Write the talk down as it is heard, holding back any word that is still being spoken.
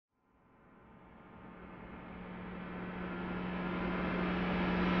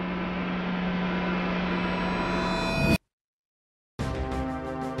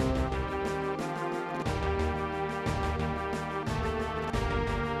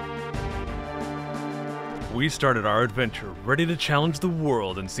We started our adventure ready to challenge the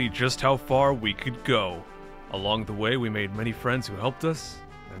world and see just how far we could go. Along the way, we made many friends who helped us,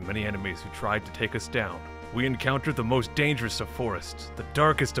 and many enemies who tried to take us down. We encountered the most dangerous of forests, the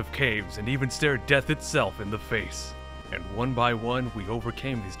darkest of caves, and even stared death itself in the face. And one by one, we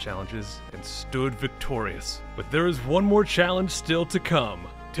overcame these challenges and stood victorious. But there is one more challenge still to come.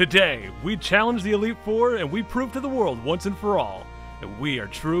 Today, we challenge the Elite Four and we prove to the world once and for all that we are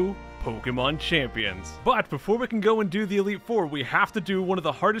true Pokemon champions. But before we can go and do the Elite Four, we have to do one of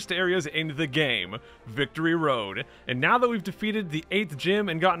the hardest areas in the game, Victory Road. And now that we've defeated the 8th gym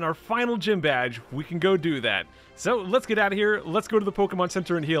and gotten our final gym badge, we can go do that. So let's get out of here, let's go to the Pokemon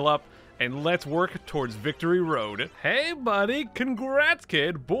Center and heal up, and let's work towards Victory Road. Hey buddy, congrats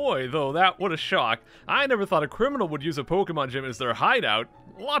kid. Boy, though, what a shock. I never thought a criminal would use a Pokemon gym as their hideout.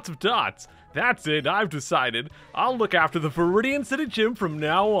 Lots of dots. That's it, I've decided. I'll look after the Viridian City Gym from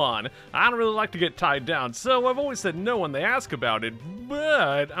now on. I don't really like to get tied down, so I've always said no when they ask about it,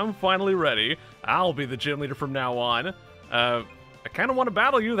 but I'm finally ready. I'll be the gym leader from now on. I kinda wanna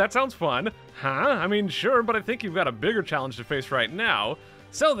battle you, that sounds fun. Huh? I mean, sure, but I think you've got a bigger challenge to face right now.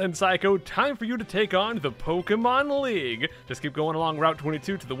 So then, Psycho, time for you to take on the Pokemon League. Just keep going along Route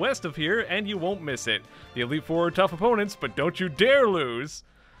 22 to the west of here, and you won't miss it. The Elite Four are tough opponents, but don't you dare lose.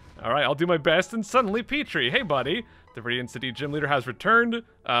 Alright, I'll do my best, and suddenly Petrie, hey buddy. The Viridian City Gym Leader has returned.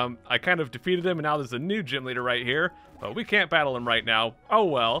 I kind of defeated him, and now there's a new Gym Leader right here. But we can't battle him right now. Oh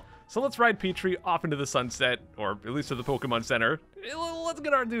well. So let's ride Petrie off into the sunset, or at least to the Pokemon Center. Let's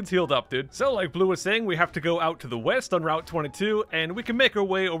get our dudes healed up, dude. So like Blue was saying, we have to go out to the west on Route 22, and we can make our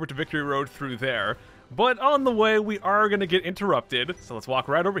way over to Victory Road through there. But on the way, we are going to get interrupted. So let's walk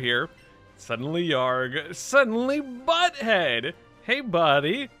right over here. Suddenly Yarg. Suddenly Butthead. Hey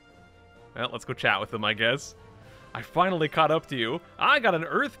buddy. Well, let's go chat with him, I guess. I finally caught up to you. I got an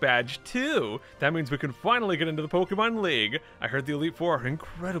Earth badge, too. That means we can finally get into the Pokemon League. I heard the Elite Four are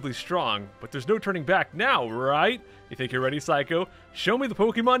incredibly strong, but there's no turning back now, right? You think you're ready, Psycho? Show me the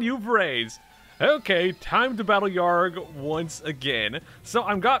Pokemon you've raised. Okay, time to battle Yarg once again. So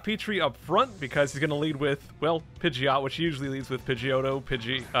I've got Petrie up front because he's going to lead with, well, Pidgeot, which he usually leads with Pidgeotto,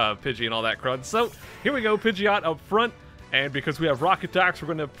 Pidgey, and all that crud. So here we go, Pidgeot up front. And because we have Rock Attacks, we're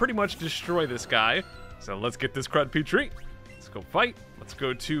going to pretty much destroy this guy. So let's get this crud Petrie. Let's go fight. Let's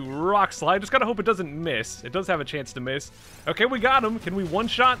go to Rock Slide. Just gotta hope it doesn't miss. It does have a chance to miss. Okay, we got him. Can we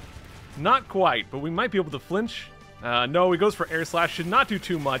one-shot? Not quite, but we might be able to flinch. No, he goes for Air Slash. Should not do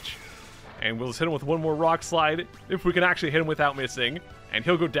too much. And we'll just hit him with one more Rock Slide, if we can actually hit him without missing. And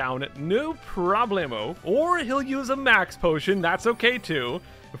he'll go down, no problemo. Or he'll use a Max Potion. That's okay, too.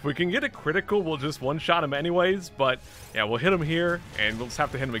 If we can get a critical, we'll just one-shot him anyways, but yeah, we'll hit him here, and we'll just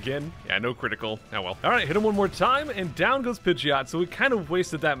have to hit him again. Yeah, no critical. Oh well. Alright, hit him one more time, and down goes Pidgeot, so we kind of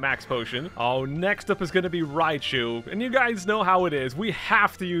wasted that Max Potion. Oh, next up is going to be Raichu, and you guys know how it is. We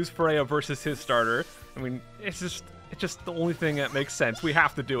have to use Freya versus his starter. I mean, it's just the only thing that makes sense. We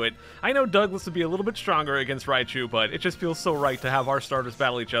have to do it. I know Douglas would be a little bit stronger against Raichu, but it just feels so right to have our starters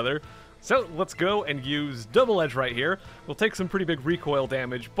battle each other. So let's go and use Double Edge right here. We'll take some pretty big recoil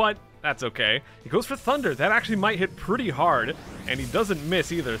damage, but that's okay. He goes for Thunder. That actually might hit pretty hard, and he doesn't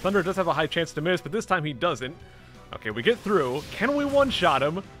miss either. Thunder does have a high chance to miss, but this time he doesn't. Okay, we get through. Can we one-shot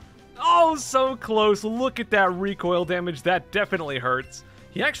him? Oh, so close. Look at that recoil damage. That definitely hurts.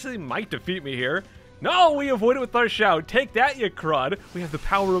 He actually might defeat me here. No, we avoid it with our shout. Take that, you crud. We have the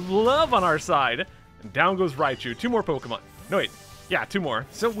power of love on our side. And down goes Raichu. 2 more Pokemon. No, wait. Yeah, 2 more.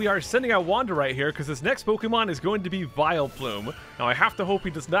 So we are sending out Wanda right here because this next Pokemon is going to be Vileplume. Now I have to hope he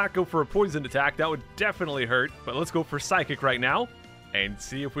does not go for a poison attack. That would definitely hurt. But let's go for Psychic right now and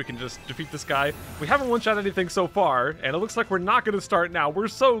see if we can just defeat this guy. We haven't one-shot anything so far, and it looks like we're not going to start now. We're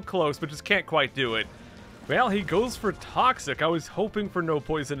so close, but just can't quite do it. Well, he goes for Toxic. I was hoping for no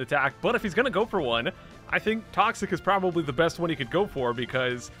poison attack, but if he's going to go for one, I think Toxic is probably the best one he could go for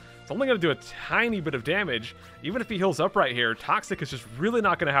because it's only going to do a tiny bit of damage. Even if he heals up right here, Toxic is just really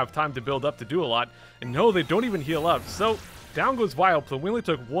not going to have time to build up to do a lot. And no, they don't even heal up. So down goes Vileplume. We only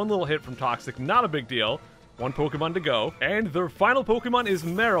took 1 little hit from Toxic. Not a big deal. 1 Pokemon to go. And their final Pokemon is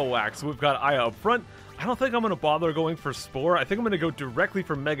Marowak. So we've got Aya up front. I don't think I'm going to bother going for Spore. I think I'm going to go directly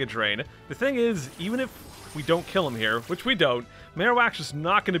for Mega Drain. The thing is, even if we don't kill him here, which we don't, Marowak's just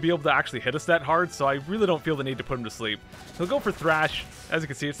not going to be able to actually hit us that hard, so I really don't feel the need to put him to sleep. He'll go for Thrash. As you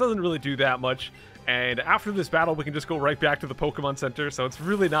can see, it doesn't really do that much. And after this battle, we can just go right back to the Pokemon Center, so it's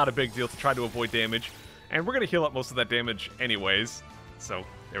really not a big deal to try to avoid damage. And we're going to heal up most of that damage anyways. So,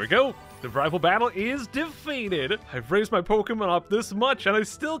 there we go. The rival battle is defeated. I've raised my Pokemon up this much, and I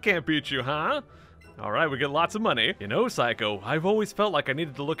still can't beat you, huh? Alright, we get lots of money. You know, Psycho, I've always felt like I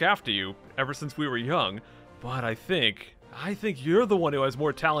needed to look after you, ever since we were young. But I think you're the one who has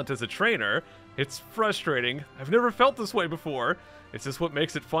more talent as a trainer. It's frustrating. I've never felt this way before. Is this what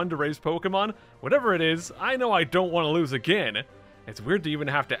makes it fun to raise Pokemon? Whatever it is, I know I don't want to lose again. It's weird to even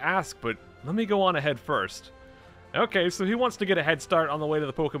have to ask, but let me go on ahead first. Okay, so he wants to get a head start on the way to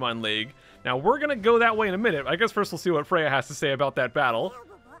the Pokemon League. Now, we're gonna go that way in a minute. I guess first we'll see what Freya has to say about that battle.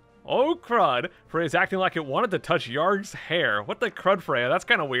 Oh, crud. Freya's acting like it wanted to touch Yarg's hair. What the crud, Freya? That's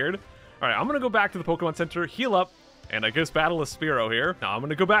kind of weird. Alright, I'm gonna go back to the Pokemon Center, heal up, and I guess battle a Spearow here. Now, I'm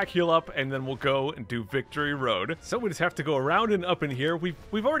gonna go back, heal up, and then we'll go and do Victory Road. So we just have to go around and up in here. We've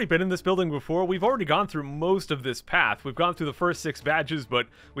already been in this building before. We've already gone through most of this path. We've gone through the first 6 badges, but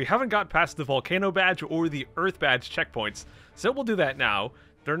we haven't got past the Volcano badge or the Earth badge checkpoints. So we'll do that now.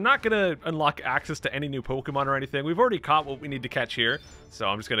 They're not gonna unlock access to any new Pokemon or anything. We've already caught what we need to catch here. So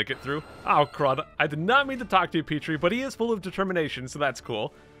I'm just gonna get through. Oh, crud. I did not mean to talk to you, Petrie, but he is full of determination, so that's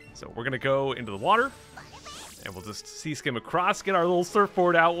cool. So we're gonna go into the water. And we'll just skim across, get our little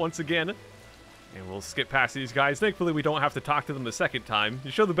surfboard out once again. And we'll skip past these guys. Thankfully, we don't have to talk to them the second time.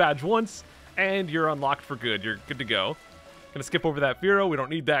 You show the badge once, and you're unlocked for good. You're good to go. Gonna skip over that Fearow. We don't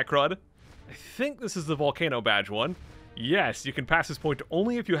need that crud. I think this is the Volcano badge one. Yes, you can pass this point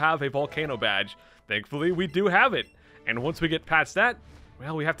only if you have a Volcano badge. Thankfully, we do have it. And once we get past that,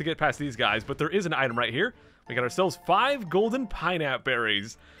 well, we have to get past these guys. But there is an item right here. We got ourselves 5 golden pineapple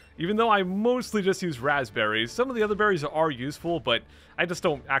berries. Even though I mostly just use raspberries, some of the other berries are useful, but I just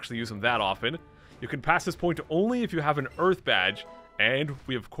don't actually use them that often. You can pass this point only if you have an Earth badge, and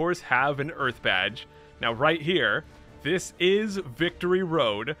we of course have an Earth badge. Now right here, this is Victory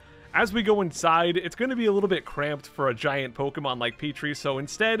Road. As we go inside, it's going to be a little bit cramped for a giant Pokemon like Petrie, so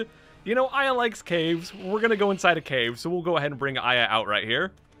instead, you know, Aya likes caves. We're going to go inside a cave, so we'll go ahead and bring Aya out right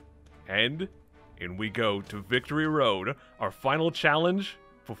here. And in we go to Victory Road, our final challenge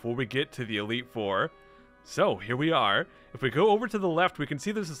before we get to the Elite Four. So here we are. If we go over to the left, we can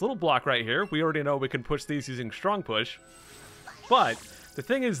see there's this little block right here. We already know we can push these using Strong Push. But the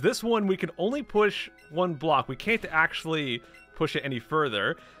thing is, this one we can only push one block. We can't actually push it any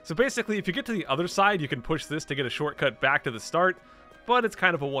further. So basically, if you get to the other side, you can push this to get a shortcut back to the start, but it's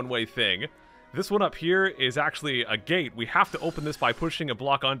kind of a one-way thing. This one up here is actually a gate. We have to open this by pushing a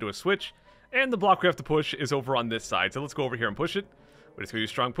block onto a switch, and the block we have to push is over on this side. So let's go over here and push it. We're just going to use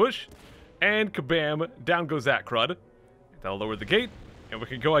Strong Push, and kabam, down goes that crud. That'll lower the gate, and we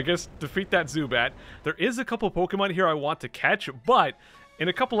can go, I guess, defeat that Zubat. There is a couple Pokemon here I want to catch, but in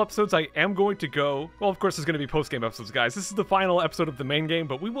a couple episodes I am going to go, well, of course there's going to be post-game episodes, guys. This is the final episode of the main game,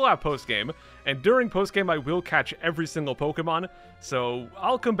 but we will have post-game, and during post-game I will catch every single Pokemon, so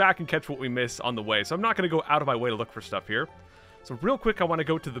I'll come back and catch what we miss on the way. So I'm not going to go out of my way to look for stuff here. So real quick, I want to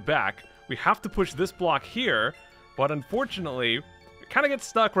go to the back. We have to push this block here, but unfortunately, kind of gets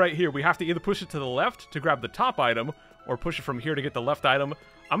stuck right here. We have to either push it to the left to grab the top item, or push it from here to get the left item.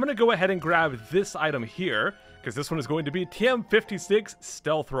 I'm going to go ahead and grab this item here, because this one is going to be TM56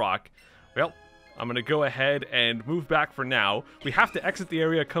 Stealth Rock. Well, I'm going to go ahead and move back for now. We have to exit the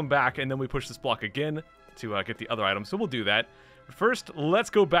area, come back, and then we push this block again to get the other item, so we'll do that. But first, let's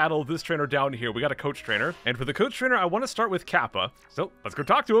go battle this trainer down here. We got a coach trainer, and for the coach trainer, I want to start with Kappa. So, let's go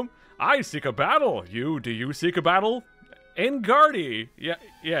talk to him. I seek a battle. Do you seek a battle? Engardi!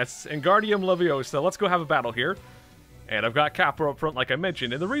 Yes, Engardium Leviosa. Let's go have a battle here. And I've got Kappa up front, like I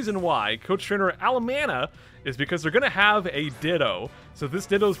mentioned. And the reason why Coach Trainer Alamana is because they're going to have a Ditto. So this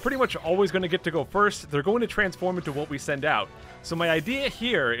Ditto is pretty much always going to get to go first. They're going to transform into what we send out. So my idea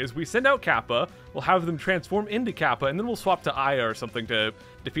here is we send out Kappa, we'll have them transform into Kappa, and then we'll swap to Aya or something to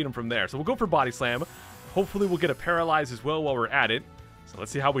defeat them from there. So we'll go for Body Slam. Hopefully we'll get a Paralyze as well while we're at it. So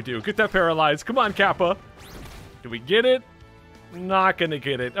let's see how we do. Get that Paralyze. Come on, Kappa. Do we get it? Not gonna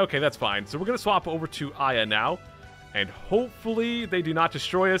get it. Okay, that's fine. So we're gonna swap over to Aya now. And hopefully they do not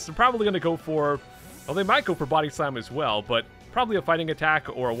destroy us. They're probably gonna go for... well, they might go for Body Slam as well, but probably a fighting attack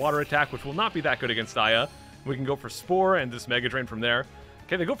or a water attack, which will not be that good against Aya. We can go for Spore and this Mega Drain from there.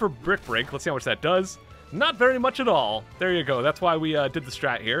 Okay, they go for Brick Break. Let's see how much that does. Not very much at all. There you go. That's why we did the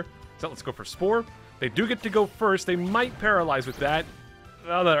strat here. So let's go for Spore. They do get to go first. They might Paralyze with that.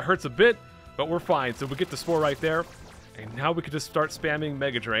 Oh, that hurts a bit, but we're fine. So we get the Spore right there. And now we can just start spamming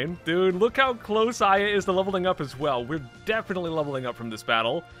Mega Drain. Dude, look how close Aya is to leveling up as well. We're definitely leveling up from this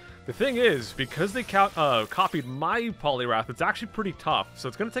battle. The thing is, because they copied my Poliwrath, it's actually pretty tough. So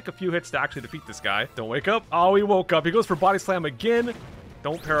it's going to take a few hits to actually defeat this guy. Don't wake up. Oh, he woke up. He goes for Body Slam again.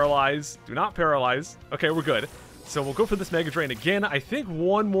 Don't Paralyze. Do not Paralyze. Okay, we're good. so we'll go for this Mega Drain again. I think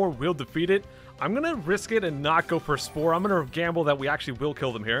one more will defeat it. I'm gonna risk it and not go for Spore. I'm gonna gamble that we actually will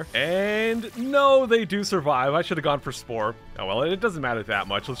kill them here. And no, they do survive. I should have gone for Spore. Oh well, it doesn't matter that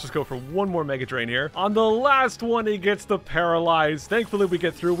much. Let's just go for one more Mega Drain here. On the last one, he gets the Paralyze. Thankfully, we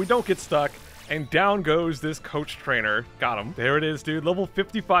get through. We don't get stuck. And down goes this coach trainer. Got him. There it is, dude. Level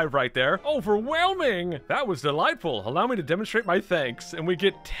 55 right there. Overwhelming! That was delightful. Allow me to demonstrate my thanks. And we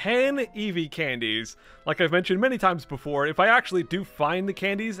get 10 Eevee candies. Like I've mentioned many times before, if I actually do find the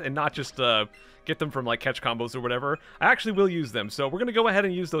candies and not just get them from like catch combos or whatever, I actually will use them. So we're going to go ahead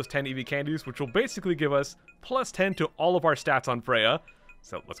and use those 10 Eevee candies, which will basically give us plus 10 to all of our stats on Freya.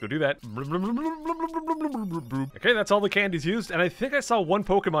 So let's go do that. Okay, that's all the candies used, and I think I saw one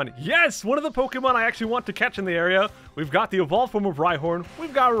Pokemon. Yes, one of the Pokemon I actually want to catch in the area. We've got the evolved form of Rhyhorn.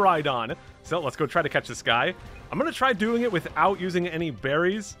 We've got Rhydon. So let's go try to catch this guy. I'm going to try doing it without using any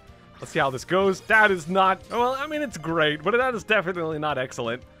berries. Let's see how this goes. That is not, well, I mean, it's great, but that is definitely not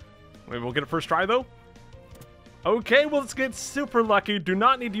excellent. Maybe we'll get it first try, though. Okay, well, let's get super lucky. Do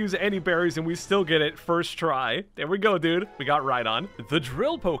not need to use any berries, and we still get it first try. There we go, dude. We got Rhydon. The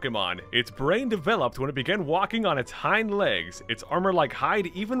drill Pokemon. Its brain developed when it began walking on its hind legs. Its armor-like hide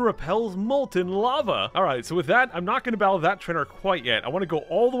even repels molten lava. All right, so with that, I'm not going to battle that trainer quite yet. I want to go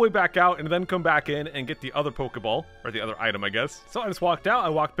all the way back out and then come back in and get the other Pokeball, or the other item, I guess. So I just walked out. I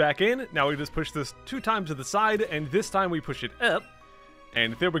walked back in. Now we just push this 2 times to the side, and this time we push it up.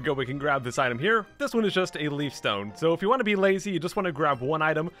 And there we go, we can grab this item here. This one is just a Leaf Stone. So if you want to be lazy, you just want to grab one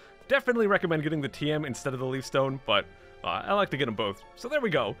item, definitely recommend getting the TM instead of the Leaf Stone, but I like to get them both. So there we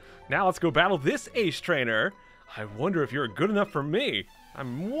go. Now let's go battle this Ace Trainer. I wonder if you're good enough for me.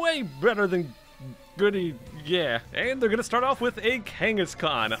 I'm way better than goody, yeah. And they're going to start off with a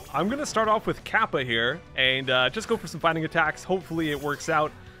Kangaskhan. I'm going to start off with Kappa here, and just go for some fighting attacks. Hopefully it works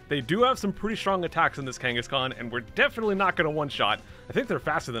out. They do have some pretty strong attacks in this Kangaskhan, and we're definitely not going to one-shot. I think they're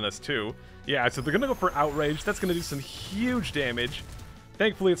faster than us, too. Yeah, so they're going to go for Outrage. That's going to do some huge damage.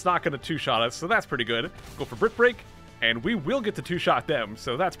 Thankfully, it's not going to two-shot us, so that's pretty good. Go for Brick Break, and we will get to two-shot them,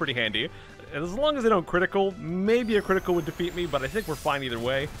 so that's pretty handy. And as long as they don't critical, maybe a critical would defeat me, but I think we're fine either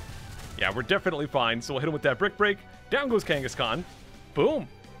way. Yeah, we're definitely fine, so we'll hit him with that Brick Break. Down goes Kangaskhan. Boom.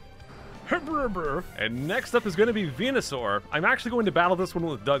 And next up is going to be Venusaur. I'm actually going to battle this one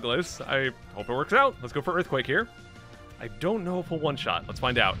with Douglas. I hope it works out. Let's go for Earthquake here. I don't know if we'll one-shot. Let's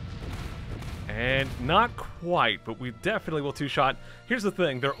find out. And not quite, but we definitely will two-shot. Here's the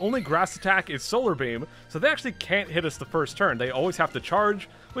thing. Their only grass attack is Solar Beam, so they actually can't hit us the first turn. They always have to charge,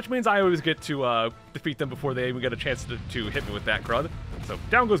 which means I always get to defeat them before they even get a chance to hit me with that crud. So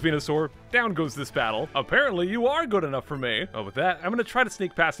down goes Venusaur, down goes this battle. Apparently you are good enough for me. Oh, with that, I'm going to try to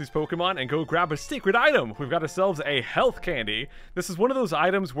sneak past these Pokemon and go grab a secret item. We've got ourselves a health candy. This is one of those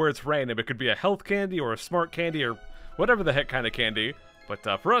items where it's random. It could be a health candy or a smart candy or whatever the heck kind of candy.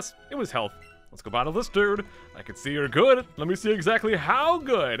 But for us, it was health. Let's go battle this dude. I can see you're good. Let me see exactly how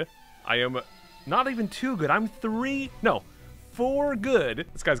good. I am not even too good. I'm 4 good.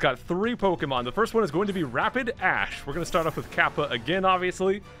 This guy's got 3 Pokemon. The first one is going to be Rapid Ash. We're going to start off with Kappa again,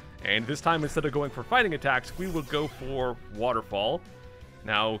 obviously. And this time, instead of going for fighting attacks, we will go for Waterfall.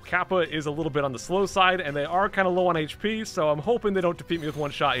 Now, Kappa is a little bit on the slow side, and they are kind of low on HP, so I'm hoping they don't defeat me with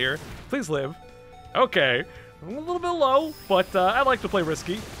one shot here. Please live. Okay. I'm a little bit low, but I like to play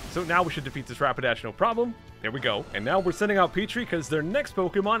risky. So now we should defeat this Rapidash, no problem. There we go. And now we're sending out Petrie because their next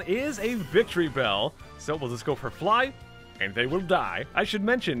Pokemon is a Victory Bell. So we'll just go for Fly, and they will die. I should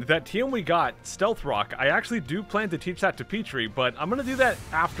mention that TM we got, Stealth Rock, I actually do plan to teach that to Petrie, but I'm going to do that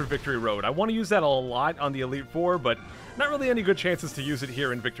after Victory Road. I want to use that a lot on the Elite Four, but not really any good chances to use it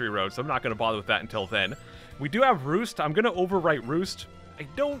here in Victory Road, so I'm not going to bother with that until then. We do have Roost. I'm going to overwrite Roost. I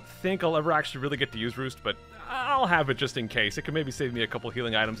don't think I'll ever actually really get to use Roost, but I'll have it just in case. It can maybe save me a couple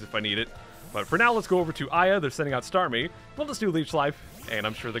healing items if I need it. But for now, let's go over to Aya. They're sending out Starmie. We'll just do Leech Life, and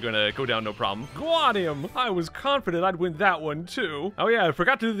I'm sure they're going to go down no problem. Guadium! I was confident I'd win that one, too. Oh yeah, I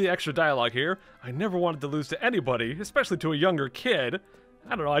forgot to do the extra dialogue here. I never wanted to lose to anybody, especially to a younger kid.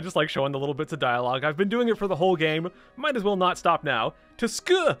 I don't know, I just like showing the little bits of dialogue. I've been doing it for the whole game. Might as well not stop now.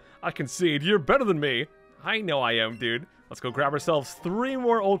 Tuska! I concede, you're better than me. I know I am, dude. Let's go grab ourselves 3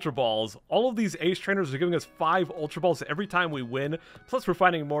 more Ultra Balls. All of these Ace Trainers are giving us 5 Ultra Balls every time we win. Plus, we're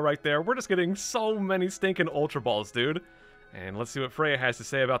finding more right there. We're just getting so many stinking Ultra Balls, dude. And let's see what Freya has to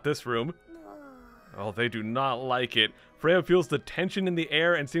say about this room. Oh, they do not like it. Freya feels the tension in the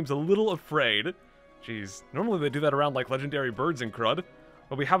air and seems a little afraid. Jeez, normally they do that around like legendary birds and crud.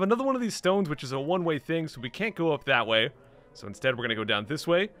 But we have another one of these stones, which is a one-way thing, so we can't go up that way. So instead, we're going to go down this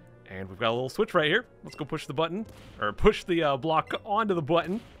way. And we've got a little switch right here. Let's go push the button, or push the block onto the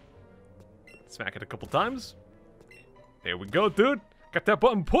button. Smack it a couple times. There we go, dude. Got that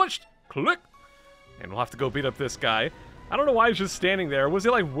button pushed. Click. And we'll have to go beat up this guy. I don't know why he's just standing there. Was he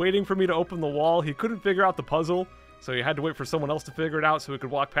like waiting for me to open the wall? He couldn't figure out the puzzle, so he had to wait for someone else to figure it out so he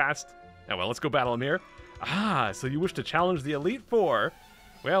could walk past. Oh, well, let's go battle him here. Ah, so you wish to challenge the Elite Four.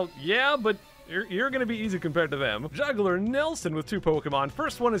 Well, yeah, but you're going to be easy compared to them. Juggler Nelson with 2 Pokemon.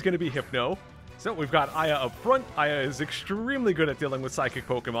 First one is going to be Hypno. So we've got Aya up front. Aya is extremely good at dealing with psychic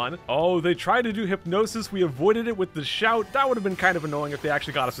Pokemon. Oh, they tried to do Hypnosis. We avoided it with the Shout. That would have been kind of annoying if they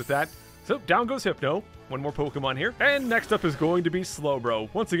actually got us with that. So down goes Hypno. One more Pokemon here. And next up is going to be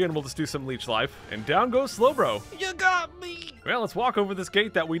Slowbro. Once again, we'll just do some Leech Life. And down goes Slowbro. You got me! Well, let's walk over this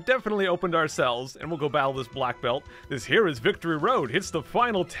gate that we definitely opened ourselves, and we'll go battle this Black Belt. This here is Victory Road. It's the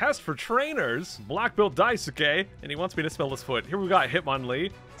final test for trainers. Black Belt Daisuke, and he wants me to smell his foot. Here we've got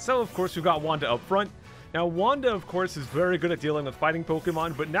Hitmonlee. So, of course, we've got Wanda up front. Now, Wanda, of course, is very good at dealing with fighting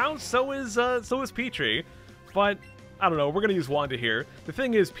Pokemon, but now so is Petrie. But I don't know, we're going to use Wanda here. The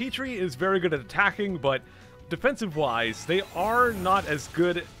thing is, Petrie is very good at attacking, but defensive-wise, they are not as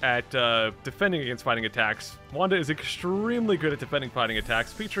good at defending against fighting attacks. Wanda is extremely good at defending fighting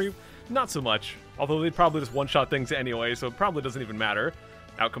attacks. Petrie, not so much. Although they'd probably just one-shot things anyway, so it probably doesn't even matter.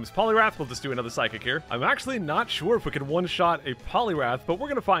 Out comes Poliwrath. We'll just do another Psychic here. I'm actually not sure if we can one-shot a Poliwrath, but we're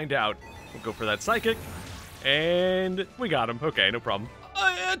going to find out. We'll go for that Psychic. And we got him. Okay, no problem.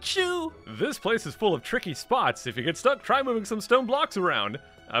 Achoo! This place is full of tricky spots. If you get stuck, try moving some stone blocks around.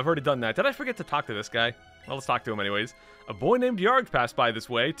 I've already done that. Did I forget to talk to this guy? Well, let's talk to him anyways. A boy named Yarg passed by this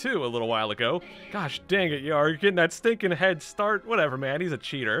way, too, a little while ago. Gosh dang it, Yarg. Getting that stinking head start. Whatever, man. He's a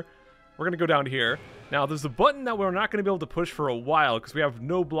cheater. We're going to go down here. Now, there's a button that we're not going to be able to push for a while because we have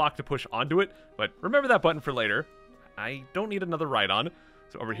no block to push onto it. But remember that button for later. I don't need another Rhydon.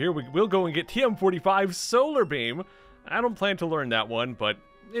 So over here, we will go and get TM45 Solar Beam. I don't plan to learn that one, but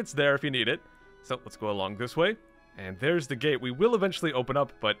it's there if you need it. So let's go along this way. And there's the gate. We will eventually open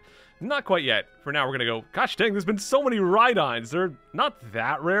up, but not quite yet. For now, we're going to go... Gosh dang, there's been so many Rhydons. They're not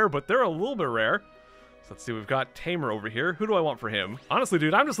that rare, but they're a little bit rare. So let's see, we've got Tamer over here. Who do I want for him? Honestly,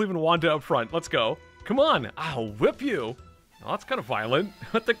 dude, I'm just leaving Wanda up front. Let's go. Come on. I'll whip you. Oh, that's kind of violent.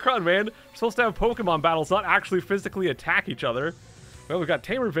 What the crud, man? We're supposed to have Pokemon battles, not actually physically attack each other. Well, we've got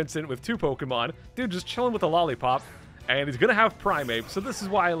Tamer Vincent with 2 Pokemon. Dude, just chilling with a Lollipop. And he's going to have Primeape, so this is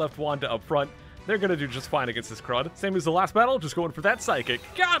why I left Wanda up front. They're going to do just fine against this crud. Same as the last battle, just going for that Psychic.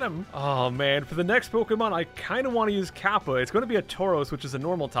 Got him! Oh, man. For the next Pokemon, I kind of want to use Kappa. It's going to be a Tauros, which is a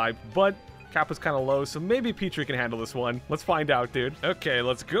normal type, but Kappa's kind of low, so maybe Petrie can handle this one. Let's find out, dude. Okay,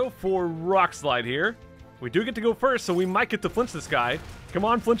 let's go for Rock Slide here. We do get to go first, so we might get to flinch this guy. Come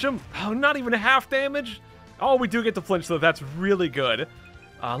on, flinch him. Oh, not even half damage? Oh, we do get to flinch, though. That's really good.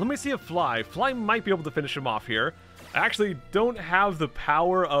 Let me see if Fly. Fly might be able to finish him off here. I actually don't have the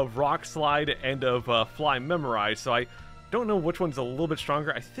power of Rock Slide and of Fly memorized, so I don't know which one's a little bit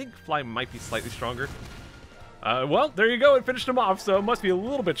stronger. I think Fly might be slightly stronger. Well, there you go. It finished him off, so it must be a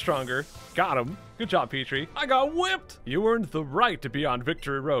little bit stronger. Got him. Good job, Petrie. I got whipped! You earned the right to be on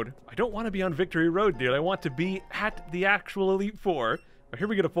Victory Road. I don't want to be on Victory Road, dude. I want to be at the actual Elite Four. But here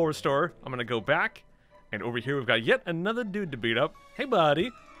we get a full restore. I'm going to go back. And over here, we've got yet another dude to beat up. Hey,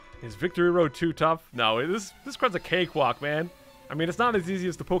 buddy. Is Victory Road too tough? No, this crud's a cakewalk, man. I mean, it's not as easy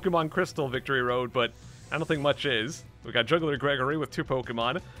as the Pokemon Crystal Victory Road, but I don't think much is. We got Juggler Gregory with 2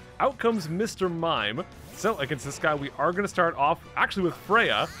 Pokemon. Out comes Mr. Mime. So, against this guy, we are going to start off, actually, with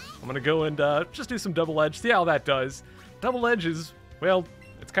Freya. I'm going to go and just do some Double Edge, see how that does. Double Edge is, well,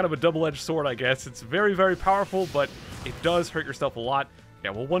 it's kind of a double-edged sword, I guess. It's very, very powerful, but it does hurt yourself a lot. Yeah,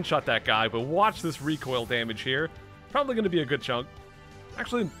 we'll one-shot that guy, but watch this recoil damage here. Probably going to be a good chunk.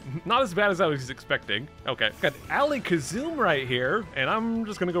 Actually, not as bad as I was expecting. Okay, got Alakazam right here, and I'm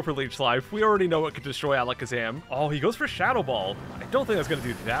just going to go for Leech Life. We already know it could destroy Alakazam. Oh, he goes for Shadow Ball. I don't think that's going to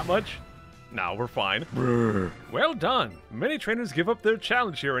do that much. No, we're fine. Brr. Well done. Many trainers give up their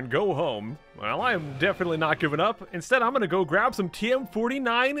challenge here and go home. Well, I am definitely not giving up. Instead, I'm going to go grab some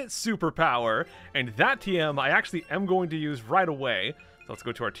TM49 Superpower, and that TM I actually am going to use right away. So let's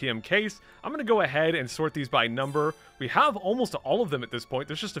go to our TM case. I'm going to go ahead and sort these by number. We have almost all of them at this point.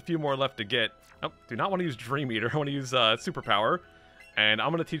 There's just a few more left to get. Oh, do not want to use Dream Eater. I want to use Superpower. And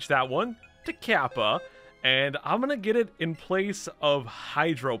I'm going to teach that one to Kappa. And I'm going to get it in place of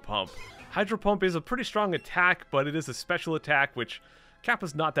Hydro Pump. Hydro Pump is a pretty strong attack, but it is a special attack, which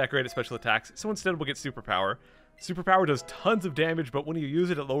Kappa's not that great at special attacks. So instead we'll get Superpower. Superpower does tons of damage, but when you use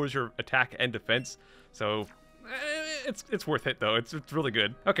it, it lowers your attack and defense. So it's worth it, though. It's really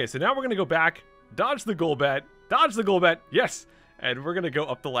good. Okay, so now we're going to go back, dodge the Golbat, yes! And we're going to go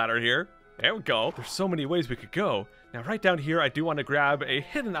up the ladder here. There we go. There's so many ways we could go. Now, right down here, I do want to grab a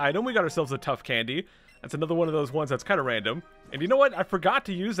hidden item. We got ourselves a tough candy. That's another one of those ones that's kind of random. And you know what? I forgot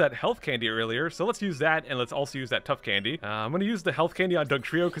to use that health candy earlier, so let's use that, and let's also use that tough candy. I'm going to use the health candy on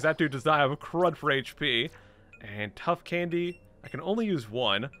Dugtrio, because that dude does not have a crud for HP. And tough candy, I can only use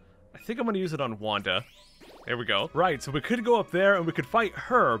one. I think I'm going to use it on Wanda. There we go. Right, so we could go up there, and we could fight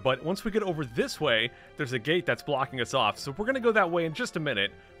her, but once we get over this way, there's a gate that's blocking us off. So we're going to go that way in just a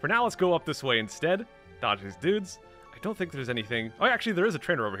minute. For now, let's go up this way instead. Dodge these dudes. I don't think there's anything... Oh, actually, there is a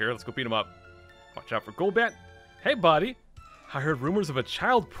trainer over here. Let's go beat him up. Watch out for Golbat. Hey, buddy. I heard rumors of a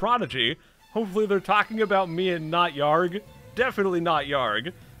child prodigy. Hopefully they're talking about me and not Yarg. Definitely not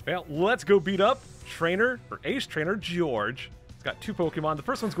Yarg. Well, let's go beat up Trainer, or Ace Trainer, George. He's got two Pokemon. The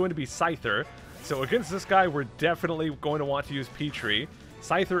first one's going to be Scyther. So against this guy, we're definitely going to want to use Petrie.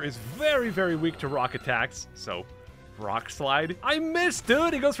 Scyther is very, very weak to rock attacks. So, Rock Slide. I missed,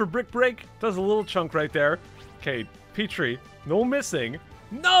 dude! He goes for Brick Break. Does a little chunk right there. Okay, Petrie. No missing.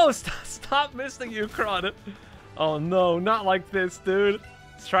 No! Stop missing, you crud! Oh no, not like this, dude.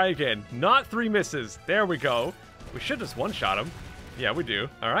 Let's try again. Not 3 misses. There we go. We should just one-shot him. Yeah, we do.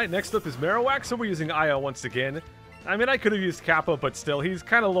 Alright, next up is Marowak, so we're using Io once again. I mean, I could have used Kappa, but still, he's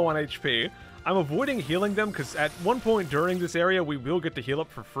kind of low on HP. I'm avoiding healing them, because at one point during this area, we will get to heal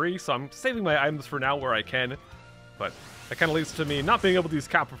up for free, so I'm saving my items for now where I can. But that kind of leads to me not being able to use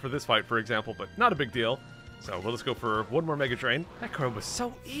Kappa for this fight, for example, but not a big deal. So we'll just go for one more Mega Drain. That card was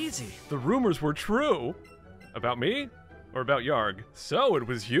so easy. The rumors were true. About me? Or about Yarg? So it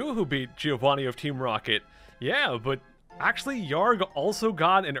was you who beat Giovanni of Team Rocket. Yeah, but actually Yarg also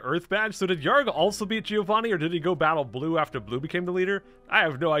got an Earth Badge. So did Yarg also beat Giovanni, or did he go battle Blue after Blue became the leader? I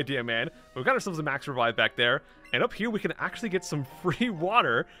have no idea, man. We've got ourselves a Max Revive back there. And up here we can actually get some free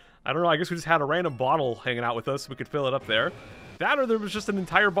water. I don't know, I guess we just had a random bottle hanging out with us. We could fill it up there. That, or there was just an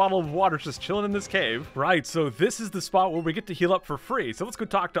entire bottle of water just chilling in this cave. Right, so this is the spot where we get to heal up for free. So let's go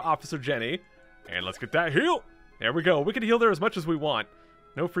talk to Officer Jenny. And let's get that heal. There we go. We can heal there as much as we want.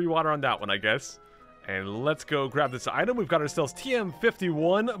 No free water on that one, I guess. And let's go grab this item. We've got ourselves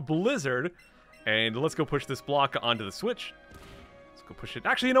TM51 Blizzard. And let's go push this block onto the switch. Let's go push it.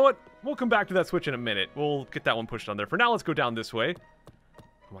 Actually, you know what? We'll come back to that switch in a minute. We'll get that one pushed on there. For now, let's go down this way.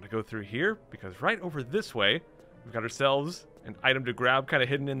 I want to go through here, because right over this way, we've got ourselves an item to grab kind of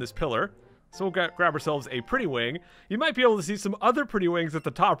hidden in this pillar. So we'll grab ourselves a Pretty Wing. You might be able to see some other Pretty Wings at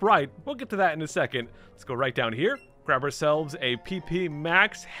the top right. We'll get to that in a second. Let's go right down here. Grab ourselves a PP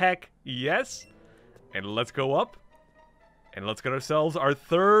Max. Heck yes. And let's go up. And let's get ourselves our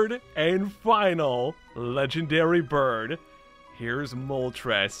third and final legendary bird. Here's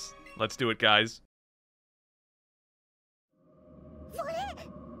Moltres. Let's do it, guys.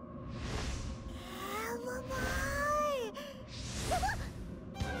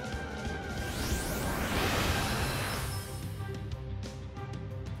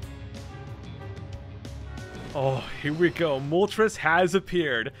 Oh, here we go. Moltres has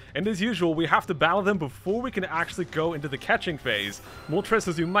appeared. And as usual, we have to battle them before we can actually go into the catching phase. Moltres,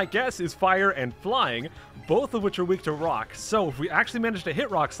 as you might guess, is fire and flying, both of which are weak to rock. So if we actually manage to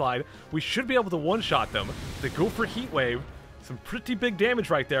hit Rock Slide, we should be able to one-shot them. They go for Heat Wave. Some pretty big damage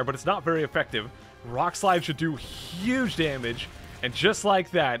right there, but it's not very effective. Rock Slide should do huge damage. And just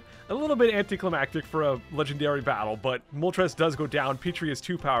like that, a little bit anticlimactic for a legendary battle, but Moltres does go down. Petrie is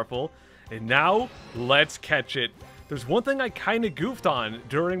too powerful. And now, let's catch it. There's one thing I kind of goofed on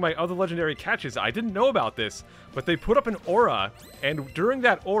during my other legendary catches. I didn't know about this, but they put up an aura, and during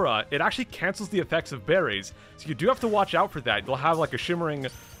that aura, it actually cancels the effects of berries. So you do have to watch out for that. You'll have like a shimmering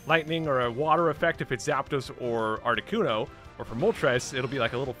lightning or a water effect if it's Zapdos or Articuno, or for Moltres, it'll be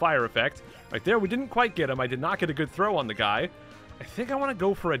like a little fire effect. Right there, we didn't quite get him. I did not get a good throw on the guy. I think I want to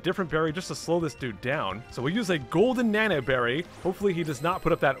go for a different berry just to slow this dude down. So we'll use a golden nana berry. Hopefully he does not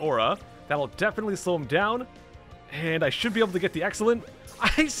put up that aura. That'll definitely slow him down. And I should be able to get the excellent.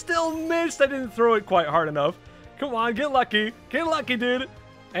 I still missed. I didn't throw it quite hard enough. Come on, get lucky. Get lucky, dude.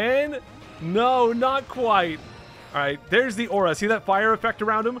 And no, not quite. All right, there's the aura. See that fire effect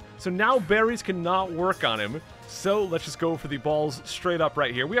around him? So now berries cannot work on him. So let's just go for the balls straight up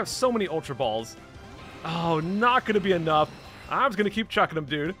right here. We have so many Ultra Balls. Oh, not going to be enough. I'm just going to keep chucking him,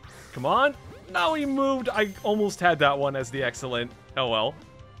 dude. Come on. No, he moved. I almost had that one as the excellent. Oh, well.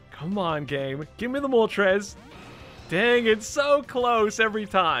 Come on, game. Give me the Moltres. Dang, it's so close every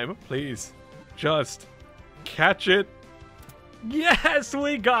time. Please, just catch it. Yes,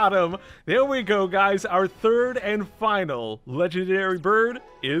 we got him. There we go, guys. Our third and final legendary bird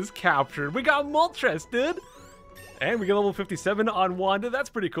is captured. We got Moltres, dude. And we get level 57 on Wanda. That's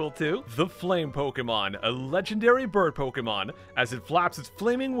pretty cool, too. The Flame Pokemon, a legendary bird Pokemon. As it flaps its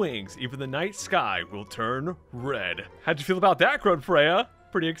flaming wings, even the night sky will turn red. How'd you feel about that, Crud Freya?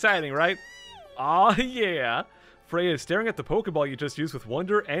 Pretty exciting, right? Aw, yeah. Freya is staring at the Pokeball you just used with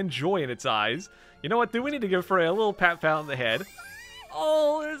wonder and joy in its eyes. You know what, dude? We need to give Freya a little pat on the head.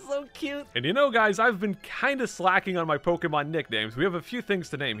 Oh, they're so cute. And you know, guys, I've been kind of slacking on my Pokemon nicknames. We have a few things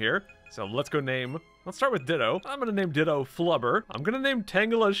to name here. So let's go name... Let's start with Ditto. I'm gonna name Ditto Flubber. I'm gonna name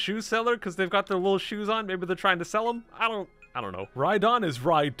Tangela Shoe Seller because they've got their little shoes on. Maybe they're trying to sell them. I don't know. Rhydon is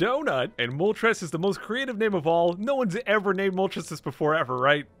Rhydonut, and Moltres is the most creative name of all. No one's ever named Moltres this before ever,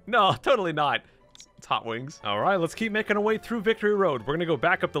 right? No, totally not. It's Hot Wings. All right, let's keep making our way through Victory Road. We're gonna go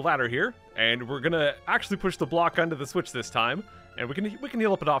back up the ladder here, and we're gonna actually push the block onto the switch this time. And we can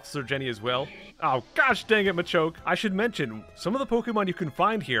heal up at Officer Jenny as well. Oh, gosh dang it, Machoke. I should mention, some of the Pokemon you can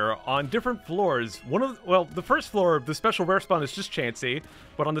find here on different floors. Well, the first floor, the special rare spawn is just Chansey.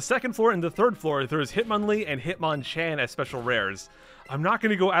 But on the second floor and the third floor, there's Hitmonlee and Hitmonchan as special rares. I'm not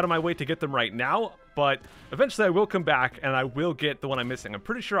going to go out of my way to get them right now, but eventually I will come back and I will get the one I'm missing. I'm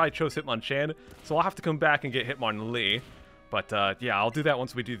pretty sure I chose Hitmonchan, so I'll have to come back and get Hitmonlee. But yeah, I'll do that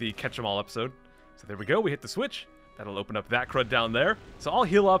once we do the Catch 'em All episode. So there we go, we hit the switch. That'll open up that crud down there. So I'll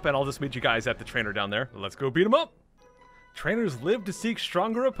heal up and I'll just meet you guys at the trainer down there. Let's go beat him up. Trainers live to seek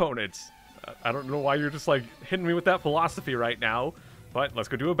stronger opponents. I don't know why you're just like hitting me with that philosophy right now. But let's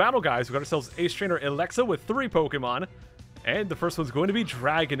go do a battle, guys. We got ourselves Ace Trainer Alexa with 3 Pokemon. And the first one's going to be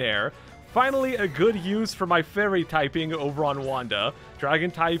Dragonair. Finally, a good use for my Fairy typing over on Wanda.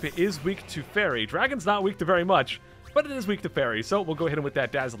 Dragon type is weak to Fairy. Dragon's not weak to very much, but it is weak to Fairy. So we'll go ahead and with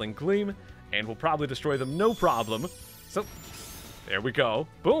that Dazzling Gleam. And we'll probably destroy them, no problem. So, there we go.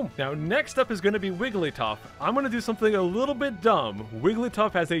 Boom. Now, next up is going to be Wigglytuff. I'm going to do something a little bit dumb.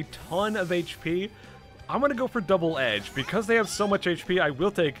 Wigglytuff has a ton of HP. I'm going to go for Double Edge. Because they have so much HP, I will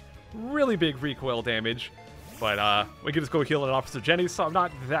take really big recoil damage. But, we can just go heal an Officer Jenny, so I'm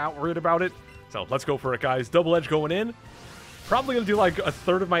not that worried about it. So, let's go for it, guys. Double Edge going in. Probably going to do like a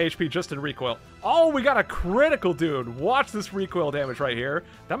third of my HP just in recoil. Oh, we got a critical, dude. Watch this recoil damage right here.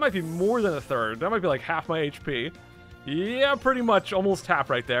 That might be more than a third. That might be like half my HP. Yeah, pretty much almost half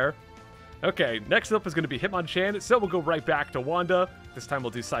right there. Okay, next up is going to be Hitmonchan, so we'll go right back to Wanda. This time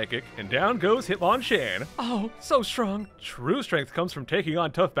we'll do Psychic, and down goes Hitmonchan. Oh, so strong. True strength comes from taking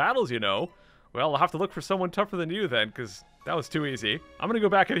on tough battles, you know. Well, I'll have to look for someone tougher than you then, because that was too easy. I'm going to go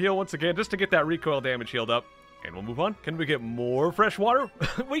back and heal once again just to get that recoil damage healed up. And we'll move on. Can we get more fresh water?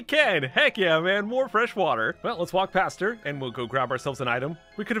 We can! Heck yeah, man, more fresh water. Well, let's walk past her, and we'll go grab ourselves an item.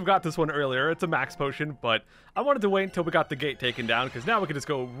 We could have got this one earlier. It's a max potion, but I wanted to wait until we got the gate taken down, because now we can just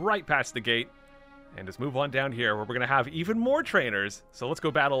go right past the gate and just move on down here, where we're going to have even more trainers. So let's go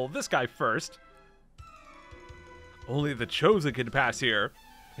battle this guy first. Only the Chosen can pass here.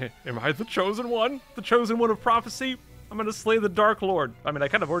 Am I the Chosen One? The Chosen One of Prophecy? I'm going to slay the Dark Lord. I mean, I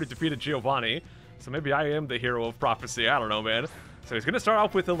kind of already defeated Giovanni. So maybe I am the hero of prophecy. I don't know, man. So he's going to start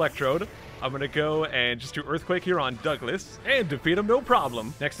off with Electrode. I'm going to go and just do Earthquake here on Douglas. And defeat him, no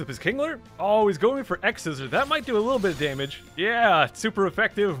problem. Next up is Kingler. Oh, he's going for X-Scissor. That might do a little bit of damage. Yeah, super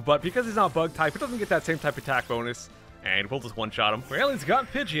effective. But because he's not bug type, it doesn't get that same type attack bonus. And we'll just one-shot him. Well, he's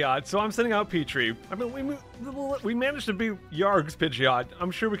got Pidgeot, so I'm sending out Petrie. I mean, we managed to beat Yarg's Pidgeot. I'm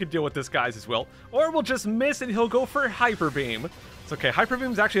sure we could deal with this guy's as well. Or we'll just miss and he'll go for Hyper Beam. It's okay, Hyper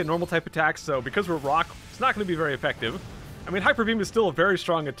Beam is actually a normal type attack, so because we're rock, it's not going to be very effective. I mean, Hyper Beam is still a very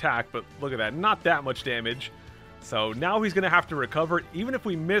strong attack, but look at that, not that much damage. So now he's going to have to recover. Even if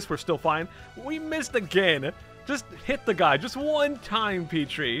we miss, we're still fine. We missed again. Just hit the guy, just one time,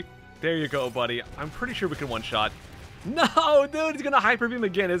 Petrie. There you go, buddy. I'm pretty sure we can one-shot. No, dude, he's going to Hyper Beam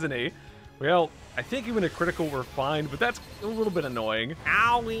again, isn't he? Well, I think even a critical we're fine, but that's a little bit annoying.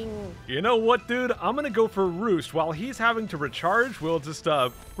 Owing. You know what, dude? I'm going to go for Roost. While he's having to recharge, we'll just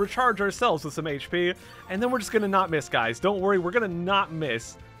recharge ourselves with some HP, and then we're just going to not miss, guys. Don't worry, we're going to not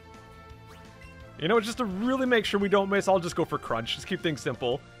miss. You know, just to really make sure we don't miss, I'll just go for Crunch. Just keep things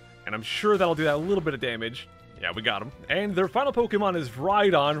simple, and I'm sure that'll do that a little bit of damage. Yeah, we got him. And their final Pokemon is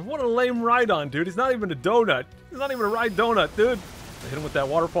Rhydon. What a lame Rhydon, dude. He's not even a donut. He's not even a Ride Donut, dude. I hit him with that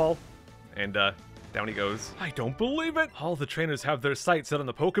waterfall. And, down he goes. I don't believe it! All the trainers have their sights set on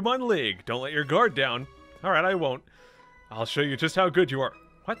the Pokemon League. Don't let your guard down. Alright, I won't. I'll show you just how good you are.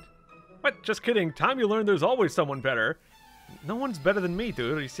 What? What? Just kidding. Time you learn there's always someone better. No one's better than me,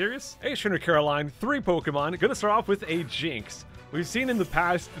 dude. Are you serious? Hey, Trainer Caroline. 3 Pokemon. Gonna start off with a Jinx. We've seen in the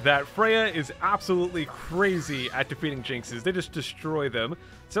past that Freya is absolutely crazy at defeating Jinxes. They just destroy them.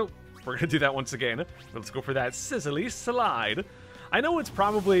 So, we're gonna do that once again. Let's go for that Sizzly Slide. I know it's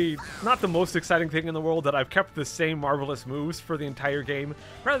probably not the most exciting thing in the world that I've kept the same marvelous moves for the entire game,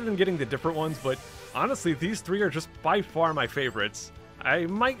 rather than getting the different ones, but honestly, these three are just by far my favorites. I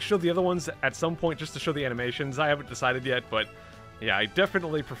might show the other ones at some point just to show the animations. I haven't decided yet, but yeah, I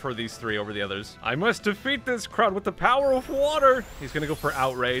definitely prefer these three over the others. I must defeat this crowd with the power of water! He's gonna go for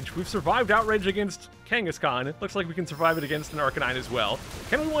Outrage. We've survived Outrage against Kangaskhan. It looks like we can survive it against an Arcanine as well.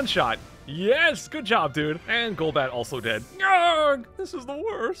 Can we one-shot? Yes! Good job, dude. And Golbat also dead. Arrgh! This is the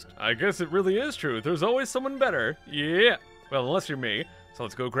worst. I guess it really is true. There's always someone better. Yeah. Well, unless you're me. So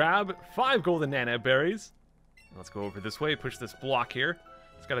let's go grab 5 golden Nana berries. Let's go over this way, push this block here.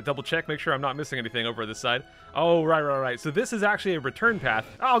 Just gotta double check, make sure I'm not missing anything over this side. Oh, right. So this is actually a return path.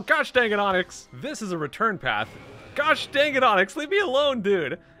 Oh, gosh dang it, Onix. This is a return path. Gosh dang it, Onix. Leave me alone,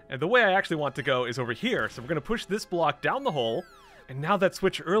 dude. And the way I actually want to go is over here. So we're gonna push this block down the hole. And now that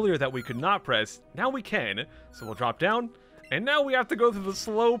switch earlier that we could not press, now we can. So we'll drop down. And now we have to go through the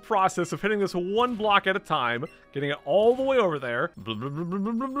slow process of hitting this one block at a time, getting it all the way over there.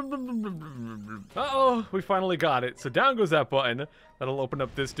 Uh-oh, we finally got it. So down goes that button. That'll open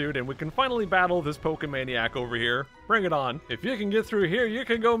up this dude, and we can finally battle this Pokemaniac over here. Bring it on. If you can get through here, you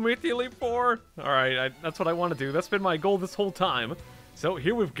can go meet the Elite Four. Alright, that's what I want to do. That's been my goal this whole time. So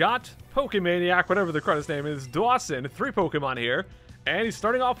here we've got Pokemaniac, whatever the credit's name is, Dawson. 3 Pokemon here. And he's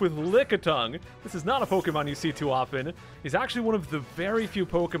starting off with Lickitung. This is not a Pokemon you see too often. He's actually one of the very few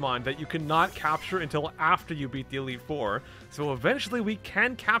Pokemon that you cannot capture until after you beat the Elite Four. So eventually we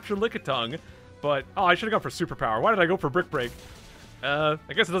can capture Lickitung, but... Oh, I should have gone for Superpower. Why did I go for Brick Break? I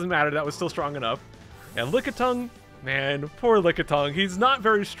guess it doesn't matter. That was still strong enough. And Lickitung, man, poor Lickitung. He's not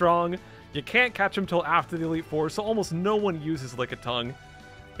very strong. You can't catch him till after the Elite Four, so almost no one uses Lickitung.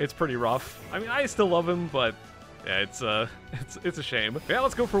 It's pretty rough. I mean, I still love him, but... yeah, it's a shame. Yeah,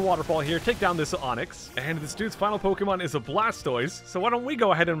 let's go for Waterfall here. Take down this Onix. And this dude's final Pokemon is a Blastoise. So why don't we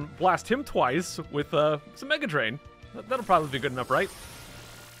go ahead and blast him twice with some Mega Drain. That'll probably be good enough, right?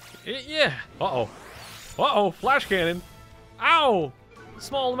 Yeah. Uh-oh. Uh-oh, Flash Cannon. Ow!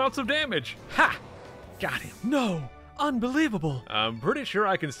 Small amounts of damage. Ha! Got him. No! Unbelievable. I'm pretty sure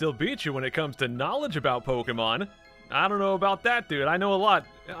I can still beat you when it comes to knowledge about Pokemon. I don't know about that, dude. I know a lot.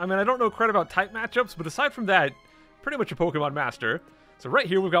 I mean, I don't know quite about type matchups, but aside from that, pretty much a Pokemon master. So right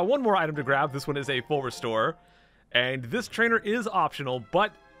here, we've got one more item to grab. This one is a full restore. And this trainer is optional,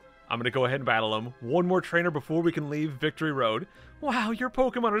 but I'm going to go ahead and battle him. One more trainer before we can leave Victory Road. Wow, your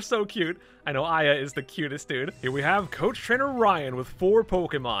Pokemon are so cute. I know Aya is the cutest, dude. Here we have Coach Trainer Ryan with 4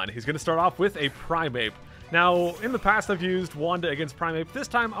 Pokemon. He's going to start off with a Primeape. Now, in the past, I've used Wanda against Primeape. This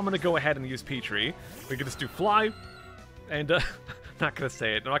time, I'm going to go ahead and use Petrie. We can just do Fly. And, not gonna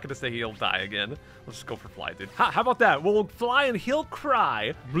say it. I'm not gonna say he'll die again. Let's just go for Fly, dude. Ha, how about that? We'll Fly and he'll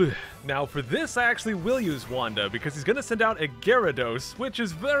cry. Blech. Now, for this, I actually will use Wanda, because he's gonna send out a Gyarados, which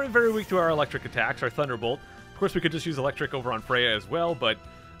is very, very weak to our electric attacks, our Thunderbolt. Of course, we could just use Electric over on Freya as well, but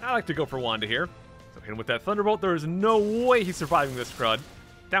I like to go for Wanda here. So hit him with that Thunderbolt. There is no way he's surviving this crud.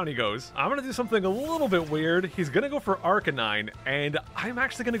 Down he goes. I'm gonna do something a little bit weird. He's gonna go for Arcanine, and I'm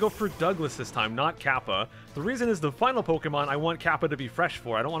actually gonna go for Douglas this time, not Kappa. The reason is the final Pokemon I want Kappa to be fresh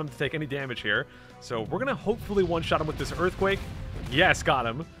for. I don't want him to take any damage here. So we're gonna hopefully one-shot him with this Earthquake. Yes, got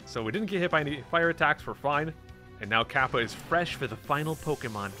him. So we didn't get hit by any fire attacks, we're fine. And now Kappa is fresh for the final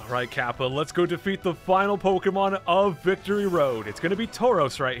Pokemon. All right, Kappa, let's go defeat the final Pokemon of Victory Road. It's gonna be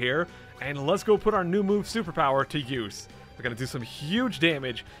Tauros right here, and let's go put our new move Superpower to use. We're going to do some huge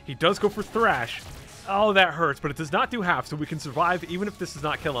damage. He does go for Thrash. Oh, that hurts, but it does not do half, so we can survive even if this does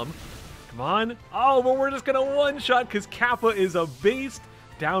not kill him. Come on. Oh, but we're just going to one-shot because Kappa is a beast.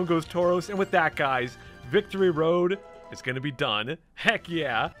 Down goes Tauros, and with that, guys, Victory Road is going to be done. Heck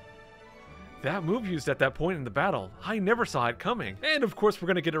yeah. That move used at that point in the battle, I never saw it coming. And of course, we're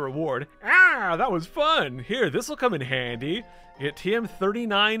going to get a reward. Ah, that was fun. Here, this will come in handy. Get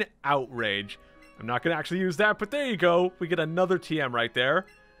TM39 Outrage. I'm not going to actually use that, but there you go. We get another TM right there.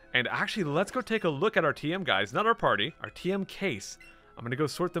 And actually, let's go take a look at our TM, guys. Not our party, our TM case. I'm going to go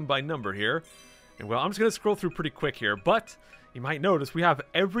sort them by number here. And well, I'm just going to scroll through pretty quick here. But you might notice we have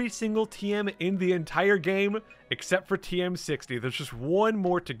every single TM in the entire game except for TM60. There's just one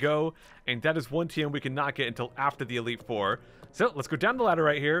more to go. And that is one TM we cannot get until after the Elite Four. So let's go down the ladder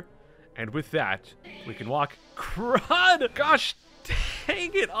right here. And with that, we can walk. Crud! Gosh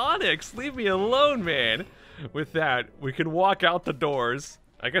dang it, Onix! Leave me alone, man! With that, we can walk out the doors.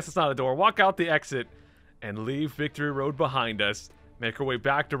 I guess it's not a door. Walk out the exit and leave Victory Road behind us. Make our way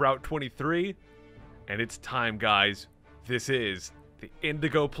back to Route 23. And it's time, guys. This is the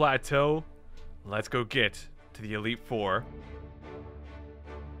Indigo Plateau. Let's go get to the Elite Four.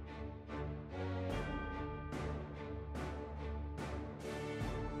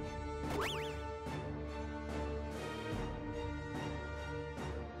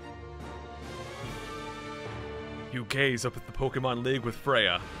 You gaze up at the Pokemon League with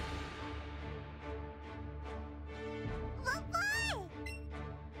Freya.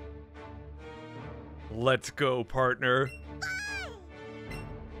 Let's go, partner.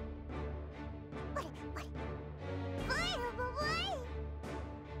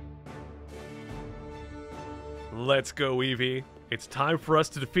 Let's go, Eevee. It's time for us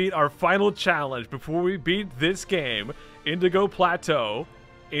to defeat our final challenge before we beat this game, Indigo Plateau.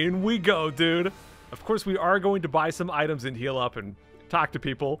 In we go, dude. Of course, we are going to buy some items and heal up and talk to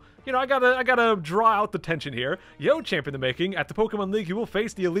people. You know, I gotta draw out the tension here. Yo, champ in the making. At the Pokemon League, you will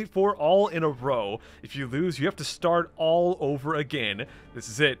face the Elite Four all in a row. If you lose, you have to start all over again. This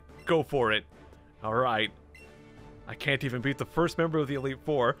is it. Go for it. All right. I can't even beat the first member of the Elite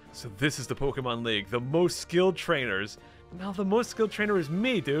Four, so this is the Pokemon League. The most skilled trainers. Now, the most skilled trainer is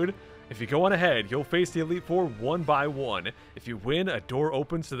me, dude. If you go on ahead, you'll face the Elite Four one by one. If you win, a door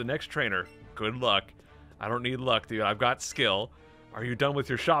opens to the next trainer. Good luck. I don't need luck, dude. I've got skill. Are you done with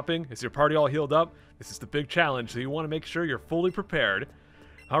your shopping? Is your party all healed up? This is the big challenge, so you want to make sure you're fully prepared.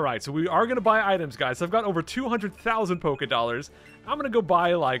 Alright, so we are going to buy items, guys. I've got over 200,000 Pokédollars. I'm going to go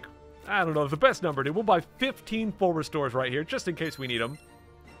buy, like, I don't know, the best number, dude. We'll buy 15 full restores right here, just in case we need them.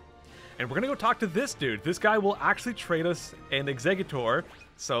 And we're going to go talk to this dude. This guy will actually trade us an Exeggutor.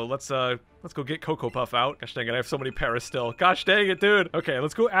 So let's go get Cocoa Puff out. Gosh dang it, I have so many Paras still. Gosh dang it, dude. Okay,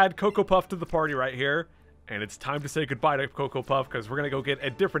 let's go add Cocoa Puff to the party right here. And it's time to say goodbye to Cocoa Puff because we're going to go get a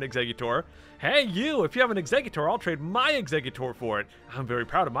different Exeggutor. Hey, you! If you have an Exeggutor, I'll trade my Exeggutor for it. I'm very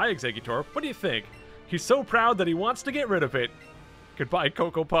proud of my Exeggutor. What do you think? He's so proud that he wants to get rid of it. Goodbye,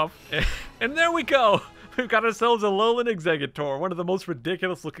 Cocoa Puff. And there we go! We've got ourselves a Alolan Exeggutor, one of the most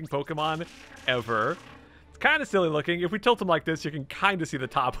ridiculous-looking Pokemon ever. It's kind of silly looking. If we tilt him like this, you can kind of see the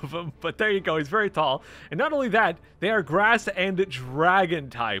top of him. But there you go, he's very tall. And not only that, they are Grass and Dragon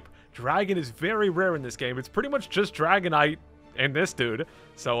type. Dragon is very rare in this game. It's pretty much just Dragonite and this dude.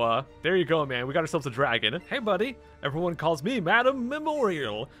 So, there you go, man. We got ourselves a dragon. Hey, buddy. Everyone calls me Madam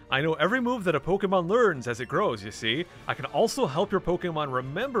Memorial. I know every move that a Pokemon learns as it grows, you see. I can also help your Pokemon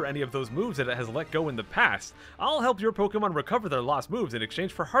remember any of those moves that it has let go in the past. I'll help your Pokemon recover their lost moves in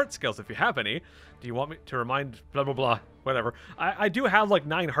exchange for heart scales if you have any. Do you want me to remind blah, blah, blah, whatever. I do have like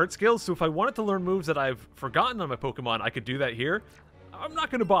 9 heart scales, so if I wanted to learn moves that I've forgotten on my Pokemon, I could do that here. I'm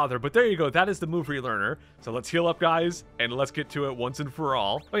not going to bother, but there you go. That is the move relearner. So let's heal up, guys, and let's get to it once and for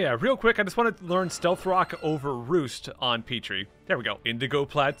all. Oh yeah, real quick, I just wanted to learn Stealth Rock over Roost on Petrie. There we go. Indigo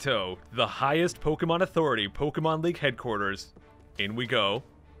Plateau, the highest Pokemon authority, Pokemon League headquarters. In we go.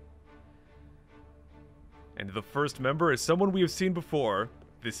 And the first member is someone we have seen before.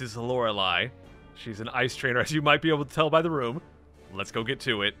 This is Lorelei. She's an ice trainer, as you might be able to tell by the room. Let's go get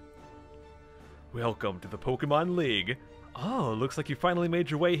to it. Welcome to the Pokemon League. Oh, looks like you finally made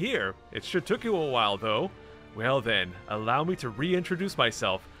your way here. It sure took you a while, though. Well then, allow me to reintroduce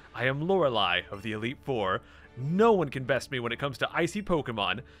myself. I am Lorelei of the Elite Four. No one can best me when it comes to icy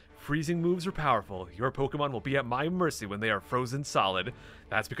Pokemon. Freezing moves are powerful. Your Pokemon will be at my mercy when they are frozen solid.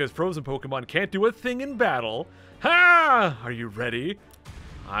 That's because frozen Pokemon can't do a thing in battle. Ha! Are you ready?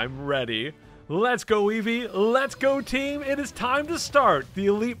 I'm ready. Let's go, Eevee. Let's go, team. It is time to start the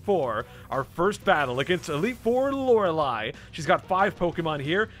Elite Four. Our first battle against Elite Four Lorelei. She's got 5 Pokemon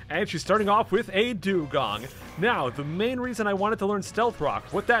here, and she's starting off with a Dugong. Now, the main reason I wanted to learn Stealth Rock,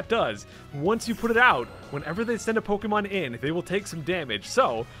 what that does, once you put it out, whenever they send a Pokemon in, they will take some damage.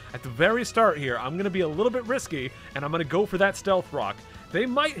 So, at the very start here, I'm going to be a little bit risky, and I'm going to go for that Stealth Rock. They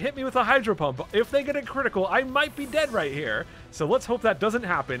might hit me with a Hydro Pump. If they get a critical, I might be dead right here. So let's hope that doesn't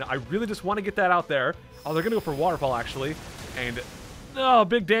happen. I really just want to get that out there. Oh, they're going to go for Waterfall, actually. And, oh,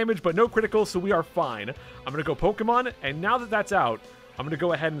 big damage, but no critical, so we are fine. I'm going to go Pokemon, and now that that's out, I'm going to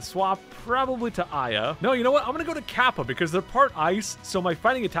go ahead and swap probably to Aya. No, you know what? I'm going to go to Kappa because they're part ice, so my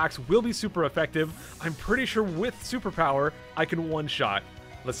fighting attacks will be super effective. I'm pretty sure with Superpower, I can one-shot.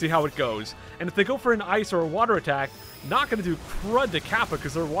 Let's see how it goes. And if they go for an ice or a water attack, not going to do crud to Kappa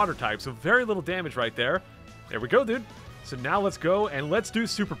because they're water type, so very little damage right there. There we go, dude. So now let's go and let's do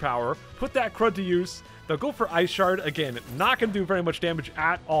Superpower. Put that crud to use. They'll go for Ice Shard. Again, not going to do very much damage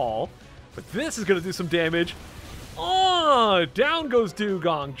at all. But this is going to do some damage. Oh, down goes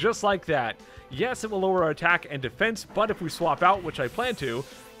Dugong, just like that. Yes, it will lower our attack and defense, but if we swap out, which I plan to,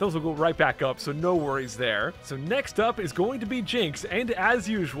 those will go right back up, so no worries there. So next up is going to be Jinx, and as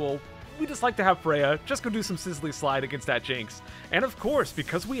usual, we just like to have Freya just go do some Sizzly Slide against that Jinx. And of course,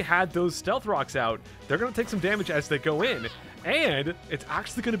 because we had those Stealth Rocks out, they're going to take some damage as they go in. And it's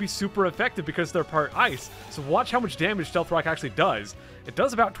actually going to be super effective because they're part ice. So watch how much damage Stealth Rock actually does. It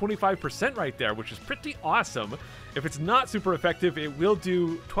does about 25% right there, which is pretty awesome. If it's not super effective, it will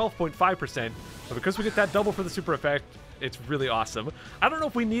do 12.5%. But because we get that double for the super effect, it's really awesome. I don't know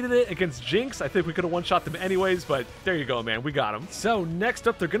if we needed it against Jinx. I think we could have one-shot them anyways, but there you go, man. We got them. So next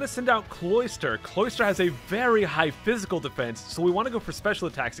up, they're going to send out Cloyster. Cloyster has a very high physical defense, so we want to go for special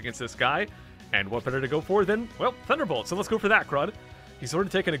attacks against this guy. And what better to go for than, well, Thunderbolt. So let's go for that, Crud. He's already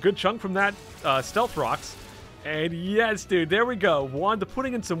taken a good chunk from that Stealth Rocks. And yes, dude, there we go. Wanda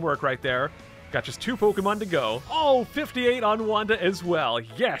putting in some work right there. Got just 2 Pokemon to go. Oh, 58 on Wanda as well.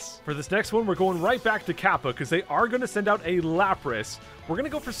 Yes. For this next one, we're going right back to Kappa because they are going to send out a Lapras. We're going to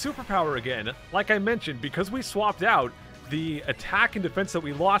go for Superpower again. Like I mentioned, because we swapped out the attack and defense that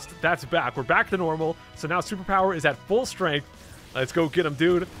we lost, that's back. We're back to normal. So now Superpower is at full strength. Let's go get him,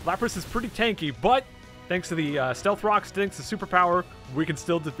 dude. Lapras is pretty tanky, but thanks to the Stealth Rocks, thanks to Superpower, we can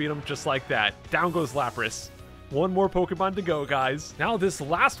still defeat him just like that. Down goes Lapras. One more Pokemon to go, guys. Now, this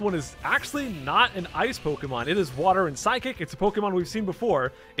last one is actually not an ice Pokemon. It is water and psychic. It's a Pokemon we've seen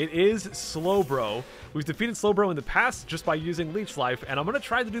before. It is Slowbro. We've defeated Slowbro in the past just by using Leech Life, and I'm going to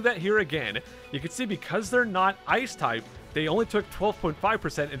try to do that here again. You can see because they're not ice type, they only took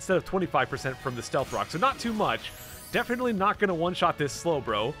 12.5% instead of 25% from the Stealth Rock, so not too much. Definitely not going to one-shot this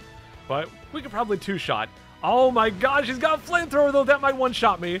Slowbro, but we could probably two-shot. Oh my gosh, he's got a Flamethrower, though. That might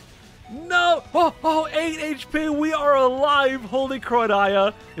one-shot me. No! Oh, 8 HP! We are alive! Holy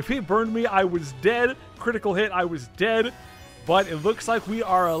Crodaya! If he burned me, I was dead. Critical hit, I was dead. But it looks like we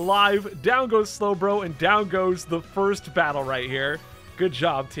are alive. Down goes Slowbro, and down goes the first battle right here. Good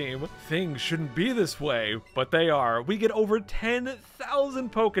job, team. Things shouldn't be this way, but they are. We get over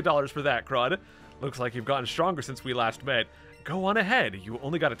 10,000 Poké-Dollars for that, Crud. Looks like you've gotten stronger since we last met. Go on ahead. You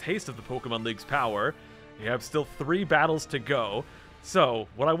only got a taste of the Pokemon League's power. You have still 3 battles to go. So,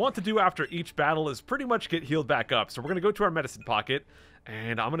 what I want to do after each battle is pretty much get healed back up. So we're going to go to our medicine pocket,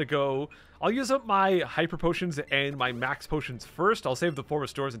 and I'm going to go... I'll use up my Hyper Potions and my Max Potions first. I'll save the full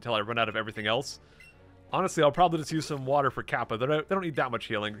restores until I run out of everything else. Honestly, I'll probably just use some water for Kappa. They don't need that much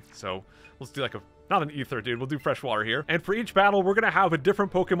healing, so let's do like a... Not an ether, dude. We'll do fresh water here. And for each battle, we're going to have a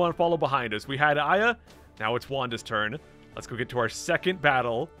different Pokemon follow behind us. We had Aya. Now it's Wanda's turn. Let's go get to our second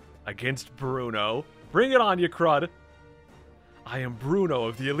battle against Bruno. Bring it on, you crud. I am Bruno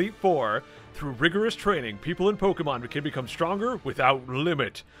of the Elite Four. Through rigorous training, people in Pokemon can become stronger without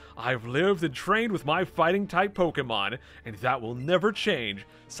limit. I've lived and trained with my fighting-type Pokemon, and that will never change.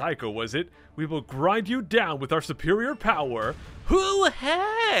 Psycho, was it? We will grind you down with our superior power.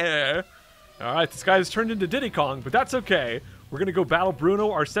 Hoo-ha! Alright, this guy has turned into Diddy Kong, but that's okay. We're gonna go battle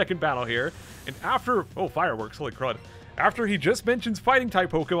Bruno, our second battle here. And after... Oh, fireworks, holy crud. After he just mentions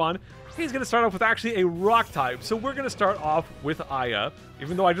fighting-type Pokemon, he's going to start off with actually a rock type. So we're going to start off with Aya,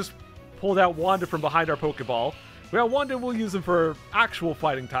 even though I just pulled out Wanda from behind our Pokeball. Well, Wanda will use him for actual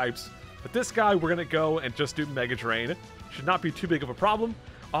fighting types. But this guy, we're going to go and just do Mega Drain. Should not be too big of a problem.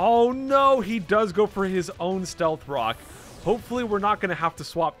 Oh no, he does go for his own Stealth Rock. Hopefully we're not going to have to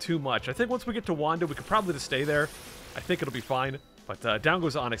swap too much. I think once we get to Wanda, we could probably just stay there. I think it'll be fine. But down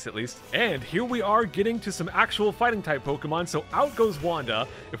goes Onyx at least. And here we are getting to some actual fighting type Pokemon, so out goes Wanda.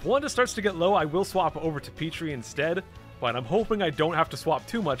 If Wanda starts to get low, I will swap over to Petrie instead. But I'm hoping I don't have to swap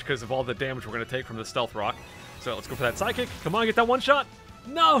too much because of all the damage we're going to take from the Stealth Rock. So let's go for that Psychic. Come on, get that one shot.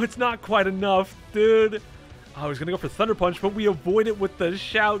 No, it's not quite enough, dude. Oh, I was going to go for Thunder Punch, but we avoid it with the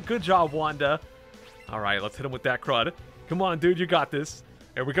Shout. Good job, Wanda. All right, let's hit him with that crud. Come on, dude, you got this.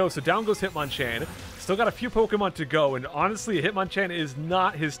 There we go. So down goes Hitmonchan. Still got a few Pokemon to go, and honestly, Hitmonchan is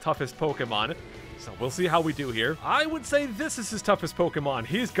not his toughest Pokemon. So we'll see how we do here. I would say this is his toughest Pokemon.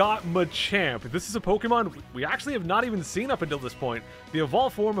 He's got Machamp. This is a Pokemon we actually have not even seen up until this point. The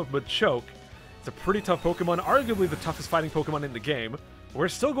evolved form of Machoke. It's a pretty tough Pokemon, arguably the toughest fighting Pokemon in the game. We're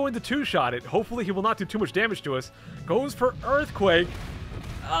still going to two-shot it. Hopefully he will not do too much damage to us. Goes for Earthquake.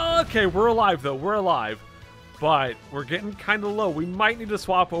 Okay, we're alive though. We're alive. But we're getting kind of low. We might need to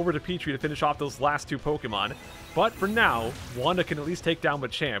swap over to Petrie to finish off those last 2 Pokemon. But for now, Wanda can at least take down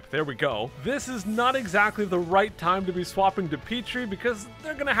Machamp. There we go. This is not exactly the right time to be swapping to Petrie because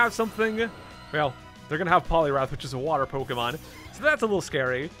they're going to have something... Well, they're going to have Poliwrath, which is a water Pokemon. So that's a little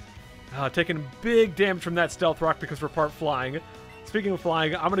scary. Taking big damage from that Stealth Rock because we're part flying. Speaking of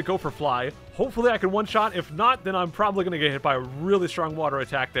flying, I'm going to go for Fly. Hopefully I can one-shot. If not, then I'm probably going to get hit by a really strong water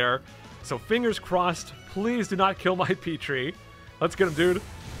attack there. So fingers crossed. Please do not kill my Petrie. Let's get him, dude.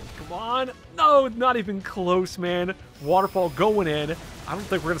 Come on. No, not even close, man. Waterfall going in. I don't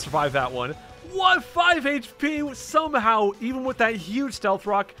think we're going to survive that one. What? 5 HP? Somehow, even with that huge stealth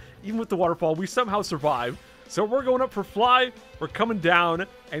rock, even with the waterfall, we somehow survive. So we're going up for fly, we're coming down,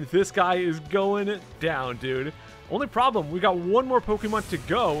 and this guy is going down, dude. Only problem, we got one more Pokemon to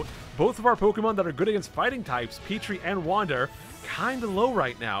go. Both of our Pokemon that are good against fighting types, Petrie and Wanda, kind of low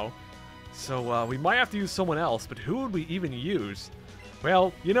right now. So we might have to use someone else, but who would we even use?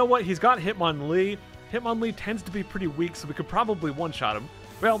 Well, you know what? He's got Hitmonlee. Hitmonlee tends to be pretty weak, so we could probably one-shot him.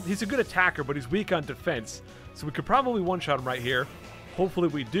 Well, he's a good attacker, but he's weak on defense, so we could probably one-shot him right here. Hopefully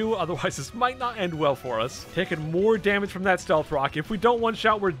we do, otherwise this might not end well for us. Taking more damage from that Stealth Rock. If we don't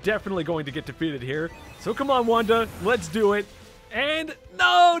one-shot, we're definitely going to get defeated here. So come on, Wanda, let's do it. And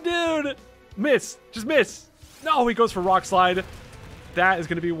no, dude! Miss, just miss. No, he goes for Rock Slide. That is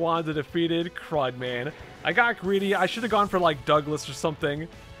going to be Wanda defeated. Crud, man. I got greedy. I should have gone for, like, Douglas or something.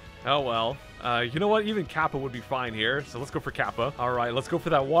 Oh, well. You know what? Even Kappa would be fine here. So let's go for Kappa. All right, let's go for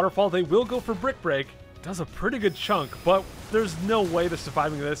that Waterfall. They will go for Brick Break. Does a pretty good chunk, but there's no way they're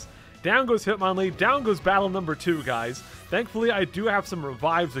surviving this. Down goes Hitmonlee. Down goes battle number 2, guys. Thankfully, I do have some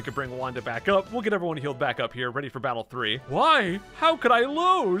revives that could bring Wanda back up. We'll get everyone healed back up here, ready for battle 3. Why? How could I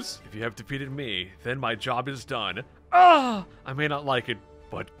lose? If you have defeated me, then my job is done. Ah! I may not like it,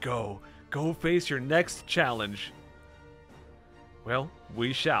 but go. Go face your next challenge. Well,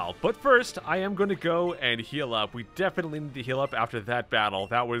 we shall. But first, I am going to go and heal up. We definitely need to heal up after that battle.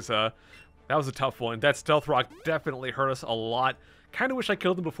 That was a tough one. That Stealth Rock definitely hurt us a lot. Kind of wish I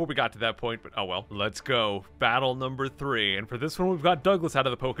killed him before we got to that point, but oh well. Let's go. Battle number 3. And for this one, we've got Douglas out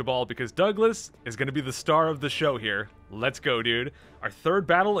of the Pokeball because Douglas is going to be the star of the show here. Let's go, dude. Our third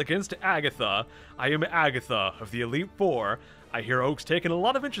battle against Agatha. I am Agatha of the Elite Four. I hear Oak's taken a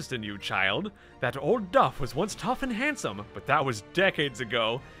lot of interest in you, child. That old Duff was once tough and handsome, but that was decades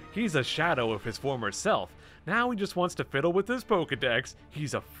ago. He's a shadow of his former self. Now he just wants to fiddle with his Pokedex.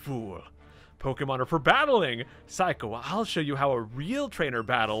 He's a fool. Pokemon are for battling. Psycho, I'll show you how a real trainer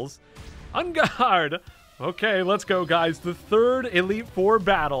battles. On guard. Okay, let's go, guys. The third Elite Four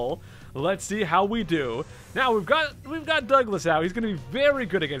battle. Let's see how we do. Now we've got Douglas out. He's going to be very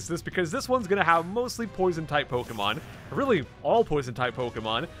good against this because this one's going to have mostly poison-type Pokemon. Really, all poison-type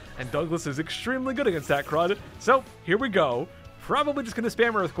Pokemon. And Douglas is extremely good against that crud. So, here we go. Probably just going to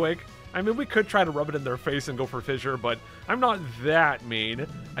spam Earthquake. I mean, we could try to rub it in their face and go for Fissure, but I'm not that mean.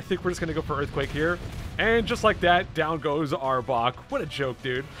 I think we're just going to go for Earthquake here. And just like that, down goes Arbok. What a joke,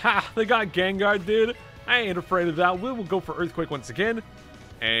 dude. Ha! They got Gengar, dude. I ain't afraid of that. We will go for Earthquake once again.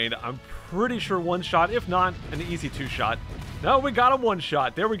 And I'm pretty sure one shot, if not, an easy 2-shot. No, we got him 1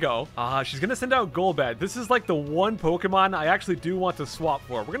 shot. There we go. She's going to send out Golbat. This is like the one Pokemon I actually do want to swap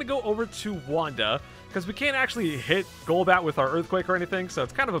for. We're going to go over to Wanda, because we can't actually hit Golbat with our Earthquake or anything, so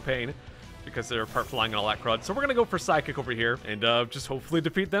it's kind of a pain, because they're part flying and all that crud. So we're going to go for Psychic over here, and just hopefully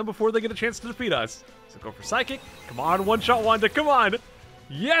defeat them before they get a chance to defeat us. So go for Psychic. Come on, 1-shot Wanda, come on!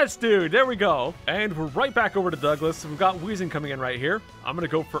 Yes, dude, there we go. And we're right back over to Douglas. We've got Weezing coming in right here. I'm going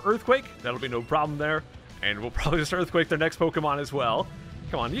to go for Earthquake. That'll be no problem there. And we'll probably just Earthquake their next Pokemon as well.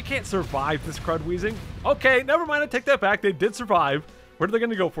 Come on, you can't survive this crud Weezing. Okay, never mind, I take that back. They did survive. What are they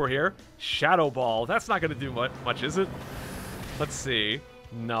going to go for here? Shadow Ball. That's not going to do much, is it? Let's see.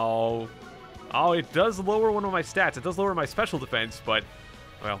 No. Oh, it does lower one of my stats. It does lower my special defense, but...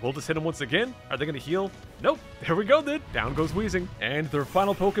 well, we'll just hit him once again. Are they going to heal? Nope. There we go, dude. Down goes Weezing. And their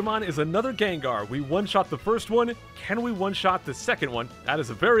final Pokemon is another Gengar. We one-shot the first one. Can we one-shot the second one? That is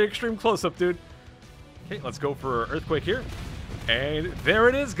a very extreme close-up, dude. Okay, let's go for Earthquake here. And there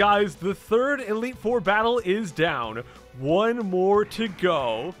it is, guys. The third Elite Four battle is down. One more to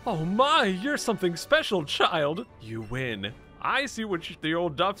go. Oh my, you're something special, child. You win. I see what the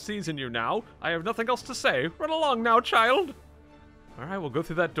old Duff sees in you now. I have nothing else to say. Run along now, child. Alright, we'll go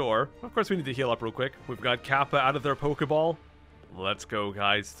through that door. Of course, we need to heal up real quick. We've got Kappa out of their Pokeball. Let's go,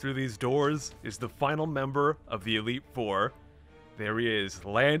 guys. Through these doors is the final member of the Elite Four. There he is,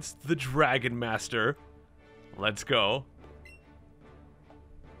 Lance the Dragon Master. Let's go.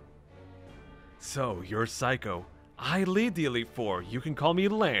 So, you're Psycho. I lead the Elite Four. You can call me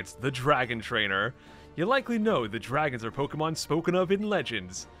Lance, the Dragon Trainer. You likely know the dragons are Pokemon spoken of in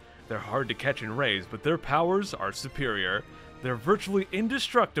legends. They're hard to catch and raise, but their powers are superior. They're virtually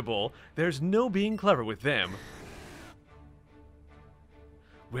indestructible. There's no being clever with them.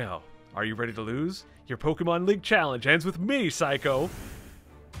 Well, are you ready to lose? Your Pokemon League challenge ends with me, Psycho.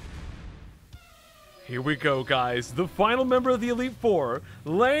 Here we go, guys. The final member of the Elite Four,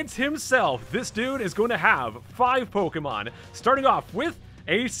 Lance himself. This dude is going to have 5 Pokemon, starting off with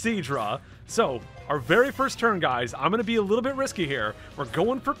a Seadra. So, our very first turn, guys, I'm going to be a little bit risky here. We're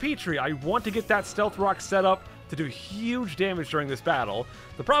going for Petrie. I want to get that Stealth Rock set up to do huge damage during this battle.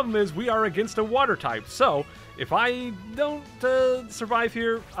 The problem is we are against a water type, so if I don't survive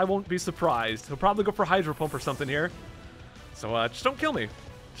here, I won't be surprised. He'll probably go for Hydro Pump or something here. So just don't kill me.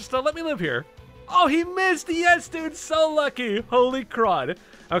 Just let me live here. Oh, he missed! Yes, dude, so lucky! Holy crud.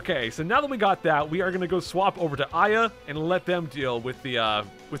 Okay, so now that we got that, we are going to go swap over to Aya and let them deal with the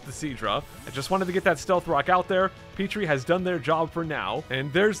Seadra. I just wanted to get that Stealth Rock out there. Petrie has done their job for now.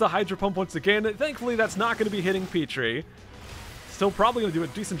 And there's the Hydro Pump once again. Thankfully, that's not going to be hitting Petrie. Still probably going to do a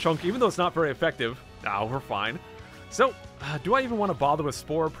decent chunk, even though it's not very effective. Oh, we're fine. So, do I even want to bother with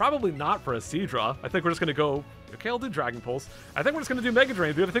Spore? Probably not for a Seadra. I think we're just going to go... Okay, I'll do Dragon Pulse. I think we're just going to do Mega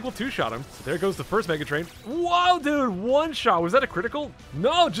Drain, dude. I think we'll two-shot him. So there goes the first Mega Drain. Whoa, dude, one-shot. Was that a critical?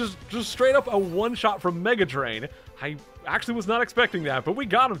 No, just straight up a one-shot from Mega Drain. I actually was not expecting that, but we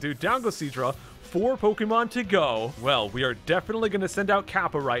got him, dude. Down goes Seadra. 4 Pokemon to go. Well, we are definitely going to send out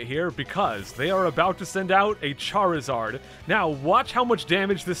Kappa right here because they are about to send out a Charizard. Now, watch how much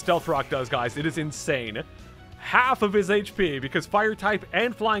damage this Stealth Rock does, guys. It is insane. Half of his HP, because Fire type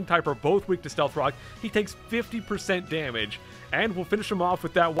and Flying type are both weak to Stealth Rock. He takes 50% damage, and we'll finish him off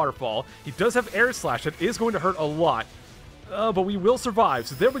with that Waterfall. He does have Air Slash. That is going to hurt a lot, but we will survive.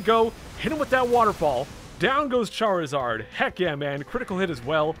 So there we go. Hit him with that Waterfall. Down goes Charizard. Heck yeah, man. Critical hit as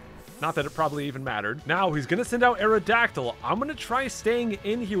well. Not that it probably even mattered. Now, he's going to send out Aerodactyl. I'm going to try staying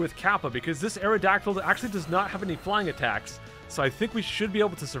in here with Kappa, because this Aerodactyl actually does not have any flying attacks. So I think we should be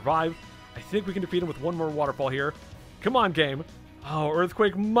able to survive. I think we can defeat him with one more Waterfall here. Come on, game. Oh,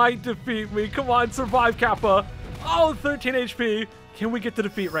 Earthquake might defeat me. Come on, survive, Kappa. Oh, 13 HP. Can we get the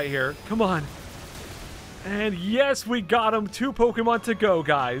defeat right here? Come on. And yes, we got him. 2 Pokemon to go,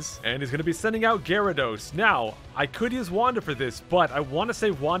 guys. And he's going to be sending out Gyarados. Now, I could use Wanda for this, but I want to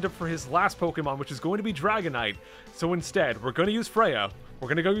save Wanda for his last Pokemon, which is going to be Dragonite. So instead, we're going to use Freya. We're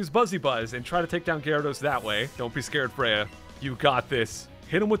going to go use Buzzy Buzz and try to take down Gyarados that way. Don't be scared, Freya. You got this.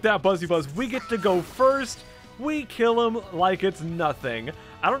 Hit him with that Buzzy Buzz. We get to go first. We kill him like it's nothing.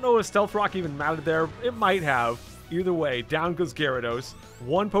 I don't know if Stealth Rock even mattered there. It might have. Either way, down goes Gyarados.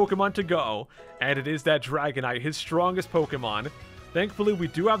 1 Pokemon to go. And it is that Dragonite, his strongest Pokemon. Thankfully, we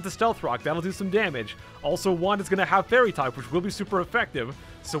do have the Stealth Rock. That'll do some damage. Also, Wanda's going to have Fairy type, which will be super effective.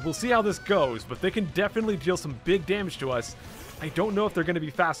 So we'll see how this goes. But they can definitely deal some big damage to us. I don't know if they're going to be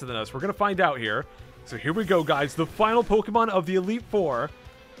faster than us. We're going to find out here. So here we go, guys. The final Pokemon of the Elite Four.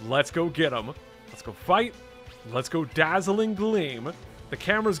 Let's go get him. Let's go fight. Let's go Dazzling Gleam. The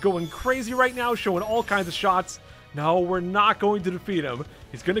camera's going crazy right now, showing all kinds of shots. No, we're not going to defeat him.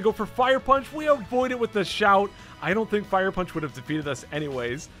 He's going to go for Fire Punch. We avoid it with the Shout. I don't think Fire Punch would have defeated us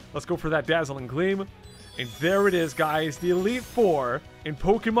anyways. Let's go for that Dazzling Gleam. And there it is, guys. The Elite Four in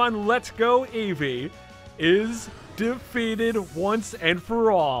Pokemon Let's Go Eevee is defeated once and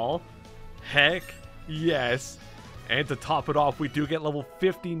for all. Heck yes. And to top it off, we do get level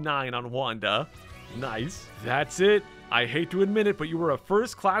 59 on Wanda. Nice. That's it. I hate to admit it, but you were a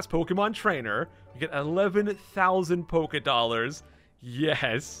first-class Pokemon trainer. You get 11,000 Poké Dollars.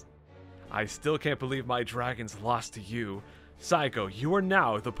 Yes. I still can't believe my dragons lost to you. Psycho, you are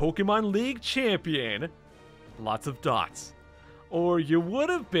now the Pokemon League champion. Lots of dots. Or you would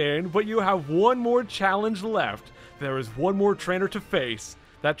have been, but you have one more challenge left. There is one more trainer to face.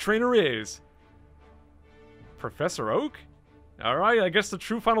 That trainer is... Professor Oak? Alright, I guess the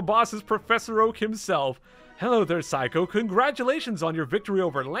true final boss is Professor Oak himself. Hello there, Psycho. Congratulations on your victory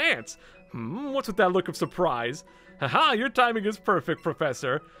over Lance. What's with that look of surprise? Haha, your timing is perfect,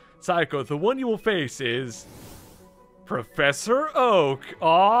 Professor. Psycho, the one you will face is... Professor Oak.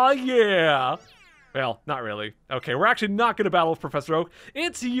 Aw, yeah. Well, not really. Okay, we're actually not going to battle with Professor Oak.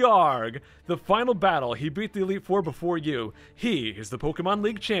 It's Yarg. The final battle. He beat the Elite Four before you. He is the Pokemon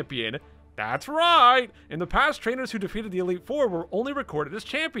League champion. That's right! In the past, trainers who defeated the Elite Four were only recorded as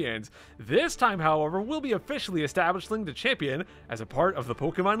champions. This time, however, we'll be officially establishing the champion as a part of the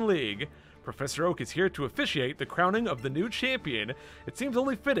Pokemon League. Professor Oak is here to officiate the crowning of the new champion. It seems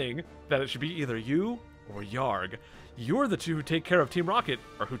only fitting that it should be either you or Yarg. You're the two who take care of Team Rocket,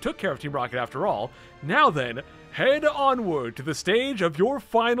 or who took care of Team Rocket after all. Now then, head onward to the stage of your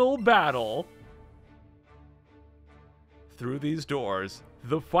final battle. Through these doors,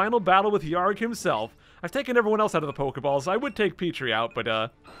 the final battle with Yarg himself. I've taken everyone else out of the Pokeballs. I would take Petrie out,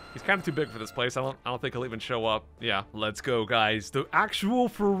 but he's kind of too big for this place. I don't think he'll even show up. Yeah, let's go, guys. The actual,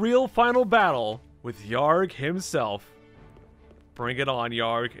 for real final battle with Yarg himself. Bring it on,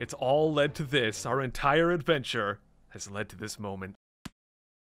 Yarg. It's all led to this. Our entire adventure has led to this moment.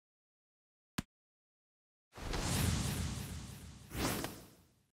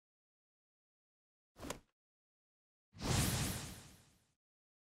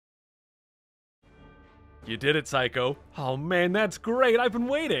 You did it, Psycho. Oh man, that's great. I've been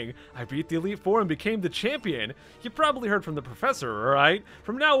waiting. I beat the Elite Four and became the champion. You probably heard from the professor, alright?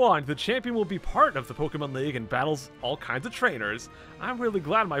 From now on, the champion will be part of the Pokemon League and battles all kinds of trainers. I'm really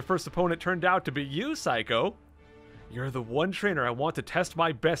glad my first opponent turned out to be you, Psycho. You're the one trainer I want to test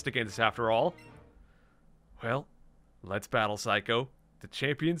my best against after all. Well, let's battle, Psycho. The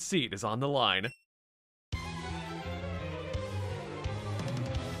champion's seat is on the line.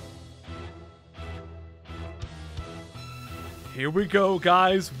 Here we go,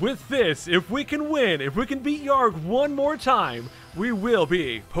 guys. With this, if we can win, if we can beat Yarg one more time, we will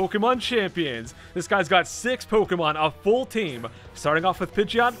be Pokemon champions. This guy's got 6 Pokemon, a full team, starting off with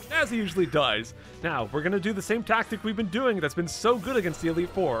Pidgeot, as he usually does. Now, we're going to do the same tactic we've been doing that's been so good against the Elite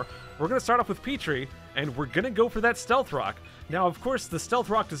Four. We're going to start off with Petrie, and we're going to go for that Stealth Rock. Now, of course, the Stealth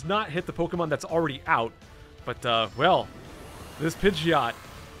Rock does not hit the Pokemon that's already out, but, well, this Pidgeot,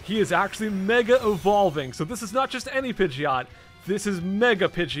 he is actually Mega Evolving, so this is not just any Pidgeot, this is Mega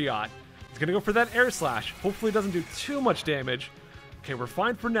Pidgeot. He's gonna go for that Air Slash. Hopefully it doesn't do too much damage. Okay, we're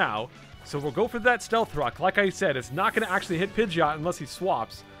fine for now. So we'll go for that Stealth Rock. Like I said, it's not gonna actually hit Pidgeot unless he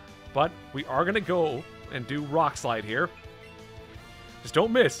swaps. But we are gonna go and do Rock Slide here. Just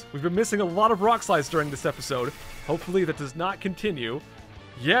don't miss. We've been missing a lot of Rock Slides during this episode. Hopefully that does not continue.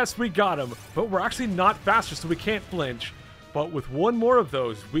 Yes, we got him, but we're actually not faster, so we can't flinch. But with one more of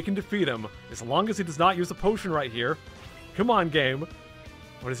those, we can defeat him, as long as he does not use a potion right here. Come on, game.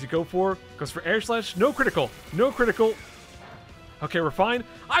 What does he go for? Goes for Air Slash. No critical. No critical. Okay, we're fine.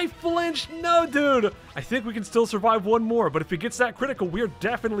 I flinched. No, dude. I think we can still survive one more, but if he gets that critical, we are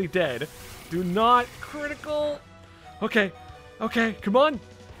definitely dead. Do not critical. Okay. Okay, come on.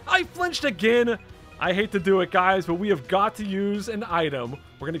 I flinched again. I hate to do it, guys, but we have got to use an item.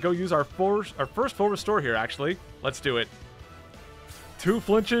 We're going to go use our first full restore here, actually. Let's do it. 2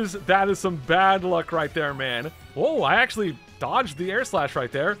 flinches, that is some bad luck right there, man. Whoa, I actually dodged the Air Slash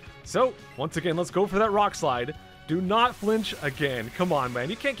right there. So, once again, let's go for that Rock Slide. Do not flinch again. Come on,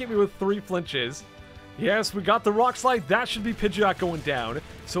 man. You can't get me with 3 flinches. Yes, we got the Rock Slide. That should be Pidgeot going down.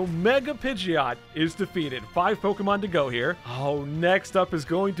 So, Mega Pidgeot is defeated. 5 Pokemon to go here. Oh, next up is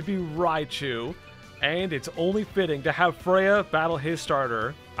going to be Raichu. And it's only fitting to have Freya battle his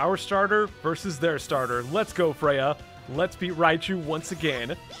starter. Our starter versus their starter. Let's go, Freya. Let's beat Raichu once again.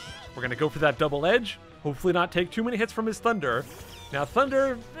 We're going to go for that double edge. Hopefully not take too many hits from his Thunder. Now,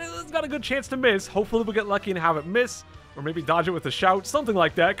 Thunder has got a good chance to miss. Hopefully we'll get lucky and have it miss. Or maybe dodge it with a Shout. Something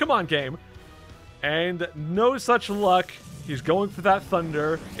like that. Come on, game. And no such luck. He's going for that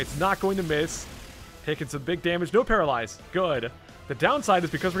Thunder. It's not going to miss. Taking some big damage. No Paralyze. Good. The downside is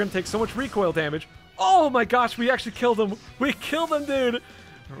because we're going to take so much recoil damage. Oh my gosh, we actually killed him. We killed him, dude.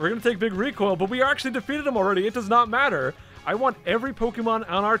 We're going to take big recoil, but we actually defeated him already. It does not matter. I want every Pokemon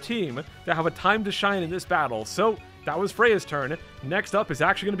on our team to have a time to shine in this battle. So that was Freya's turn. Next up is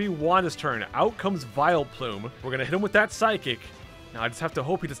actually going to be Wanda's turn. Out comes Vileplume. We're going to hit him with that Psychic. Now I just have to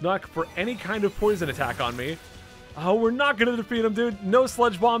hope he does not go for any kind of poison attack on me. Oh, we're not going to defeat him, dude. No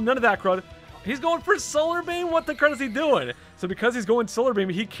Sludge Bomb, none of that crud. He's going for Solar Beam? What the crud is he doing? So because he's going Solar Beam,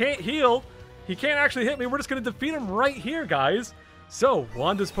 he can't heal. He can't actually hit me. We're just going to defeat him right here, guys. So,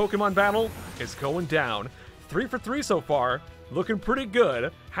 Wanda's Pokemon battle is going down. 3 for 3 so far. Looking pretty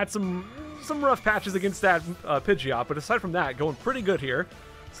good. Had some rough patches against that Pidgeot, but aside from that, going pretty good here.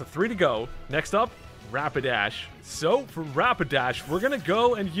 So 3 to go. Next up, Rapidash. So, for Rapidash, we're going to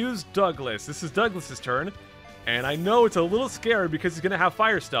go and use Douglas. This is Douglas's turn. And I know it's a little scary because he's going to have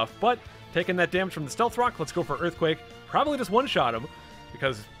fire stuff, but taking that damage from the Stealth Rock, let's go for Earthquake. Probably just one-shot him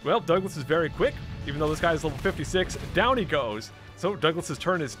because, well, Douglas is very quick. Even though this guy is level 56, down he goes. So Douglas's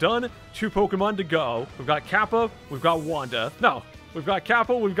turn is done. 2 Pokemon to go. We've got Kappa, we've got Wanda. No, we've got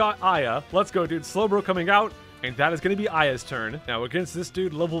Kappa, we've got Aya. Let's go, dude. Slowbro coming out, and that is going to be Aya's turn. Now, against this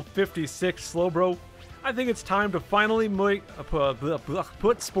dude, level 56 Slowbro, I think it's time to finally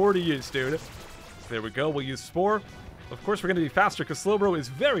put Spore to use, dude. There we go. We'll use Spore. Of course, we're going to be faster because Slowbro is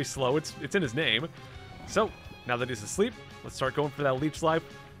very slow. It's in his name. So, now that he's asleep, let's start going for that Leech Life.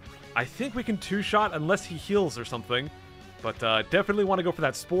 I think we can 2-shot unless he heals or something. But definitely want to go for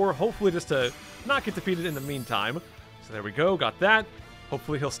that Spore, hopefully just to not get defeated in the meantime. So there we go, got that.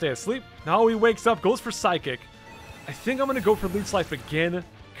 Hopefully he'll stay asleep. Now he wakes up, goes for Psychic. I think I'm going to go for Leech Life again.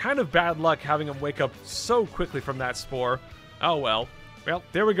 Kind of bad luck having him wake up so quickly from that Spore. Oh well. Well,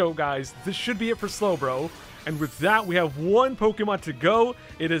 there we go, guys. This should be it for Slowbro. And with that, we have 1 Pokemon to go.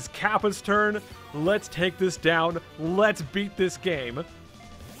 It is Kappa's turn. Let's take this down. Let's beat this game.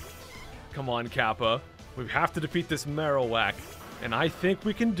 Come on, Kappa. We have to defeat this Marowak, and I think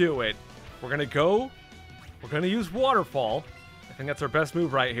we can do it. We're going to use Waterfall. I think that's our best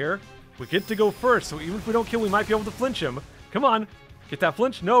move right here. We get to go first, so even if we don't kill, we might be able to flinch him. Come on. Get that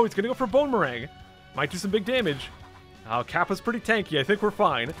flinch. No, he's going to go for Boomerang. Might do some big damage. Kappa's pretty tanky. I think we're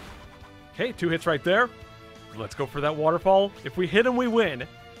fine. Okay, 2 hits right there. Let's go for that waterfall. If we hit him, we win.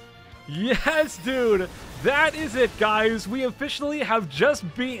 Yes, dude. That is it, guys. We officially have just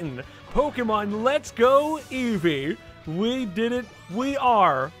beaten Pokemon Let's Go Eevee. We did it. We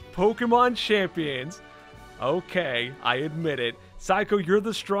are Pokemon champions. Okay, I admit it. Psycho, you're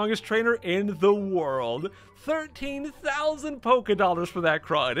the strongest trainer in the world. 13,000 Poké-Dollars for that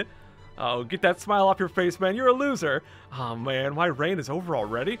crud. Oh, get that smile off your face, man. You're a loser. Oh, man, my reign is over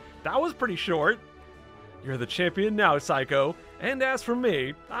already. That was pretty short. You're the champion now, Psycho. And as for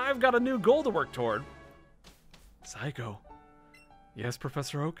me, I've got a new goal to work toward. Psycho. Yes,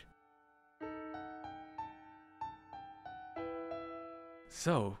 Professor Oak?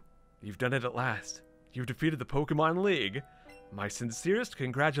 So, you've done it at last. You've defeated the Pokemon League. My sincerest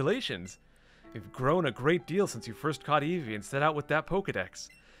congratulations. You've grown a great deal since you first caught Eevee and set out with that Pokedex.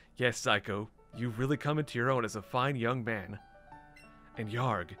 Yes, Psycho, you've really come into your own as a fine young man. And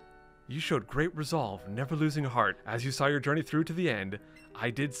Yarg, you showed great resolve, never losing a heart, as you saw your journey through to the end. I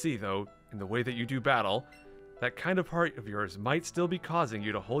did see, though, in the way that you do battle, that kind of heart of yours might still be causing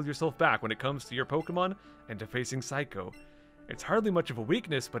you to hold yourself back when it comes to your Pokemon and to facing Psycho. It's hardly much of a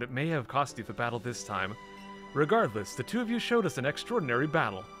weakness, but it may have cost you the battle this time. Regardless, the two of you showed us an extraordinary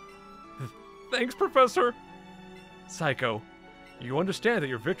battle. Thanks, Professor! Psycho, you understand that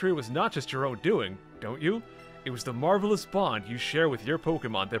your victory was not just your own doing, don't you? It was the marvelous bond you share with your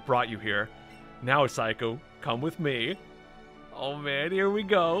Pokemon that brought you here. Now, Psycho, come with me. Oh man, here we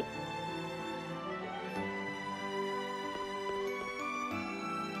go.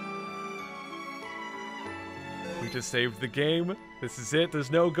 We just saved the game. This is it.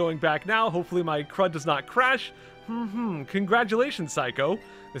 There's no going back now. Hopefully my crud does not crash. Congratulations, Psycho.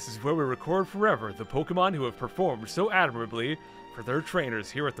 This is where we record forever the Pokemon who have performed so admirably for their trainers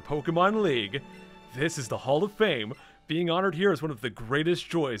here at the Pokemon League. This is the Hall of Fame. Being honored here is one of the greatest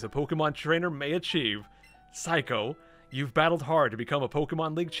joys a Pokemon trainer may achieve. Psycho, you've battled hard to become a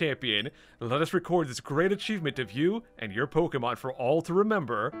Pokemon League champion. Let us record this great achievement of you and your Pokemon for all to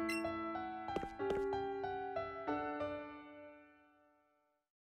remember.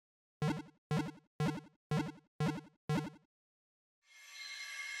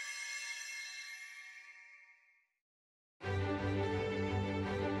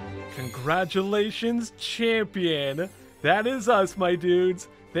 Congratulations, champion! That is us, my dudes.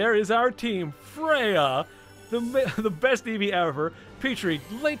 There is our team, Freya, the best Eevee ever. Petrie,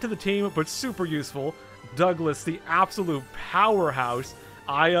 late to the team, but super useful. Douglas, the absolute powerhouse.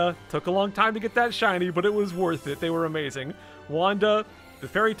 Aya, took a long time to get that shiny, but it was worth it. They were amazing. Wanda, the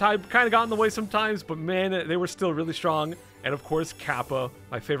fairy type kind of got in the way sometimes, but man, they were still really strong. And of course, Kappa,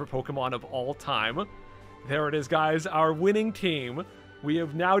 my favorite Pokemon of all time. There it is, guys, our winning team. We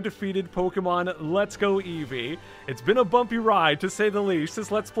have now defeated Pokemon Let's Go Eevee. It's been a bumpy ride, to say the least. This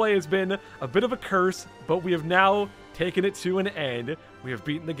Let's Play has been a bit of a curse, but we have now taken it to an end. We have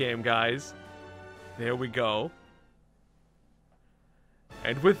beaten the game, guys. There we go.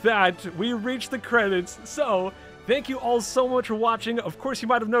 And with that, we reach the credits. So, thank you all so much for watching. Of course, you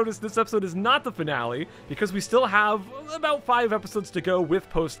might have noticed this episode is not the finale, because we still have about 5 episodes to go with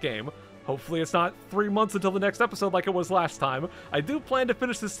post-game. Hopefully it's not 3 months until the next episode like it was last time. I do plan to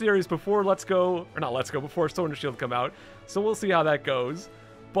finish this series before before Sword and Shield come out, so we'll see how that goes.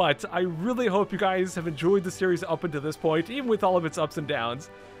 But I really hope you guys have enjoyed the series up until this point, even with all of its ups and downs.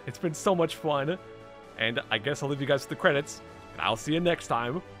 It's been so much fun, and I guess I'll leave you guys with the credits, and I'll see you next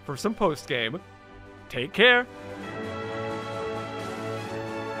time for some post-game. Take care!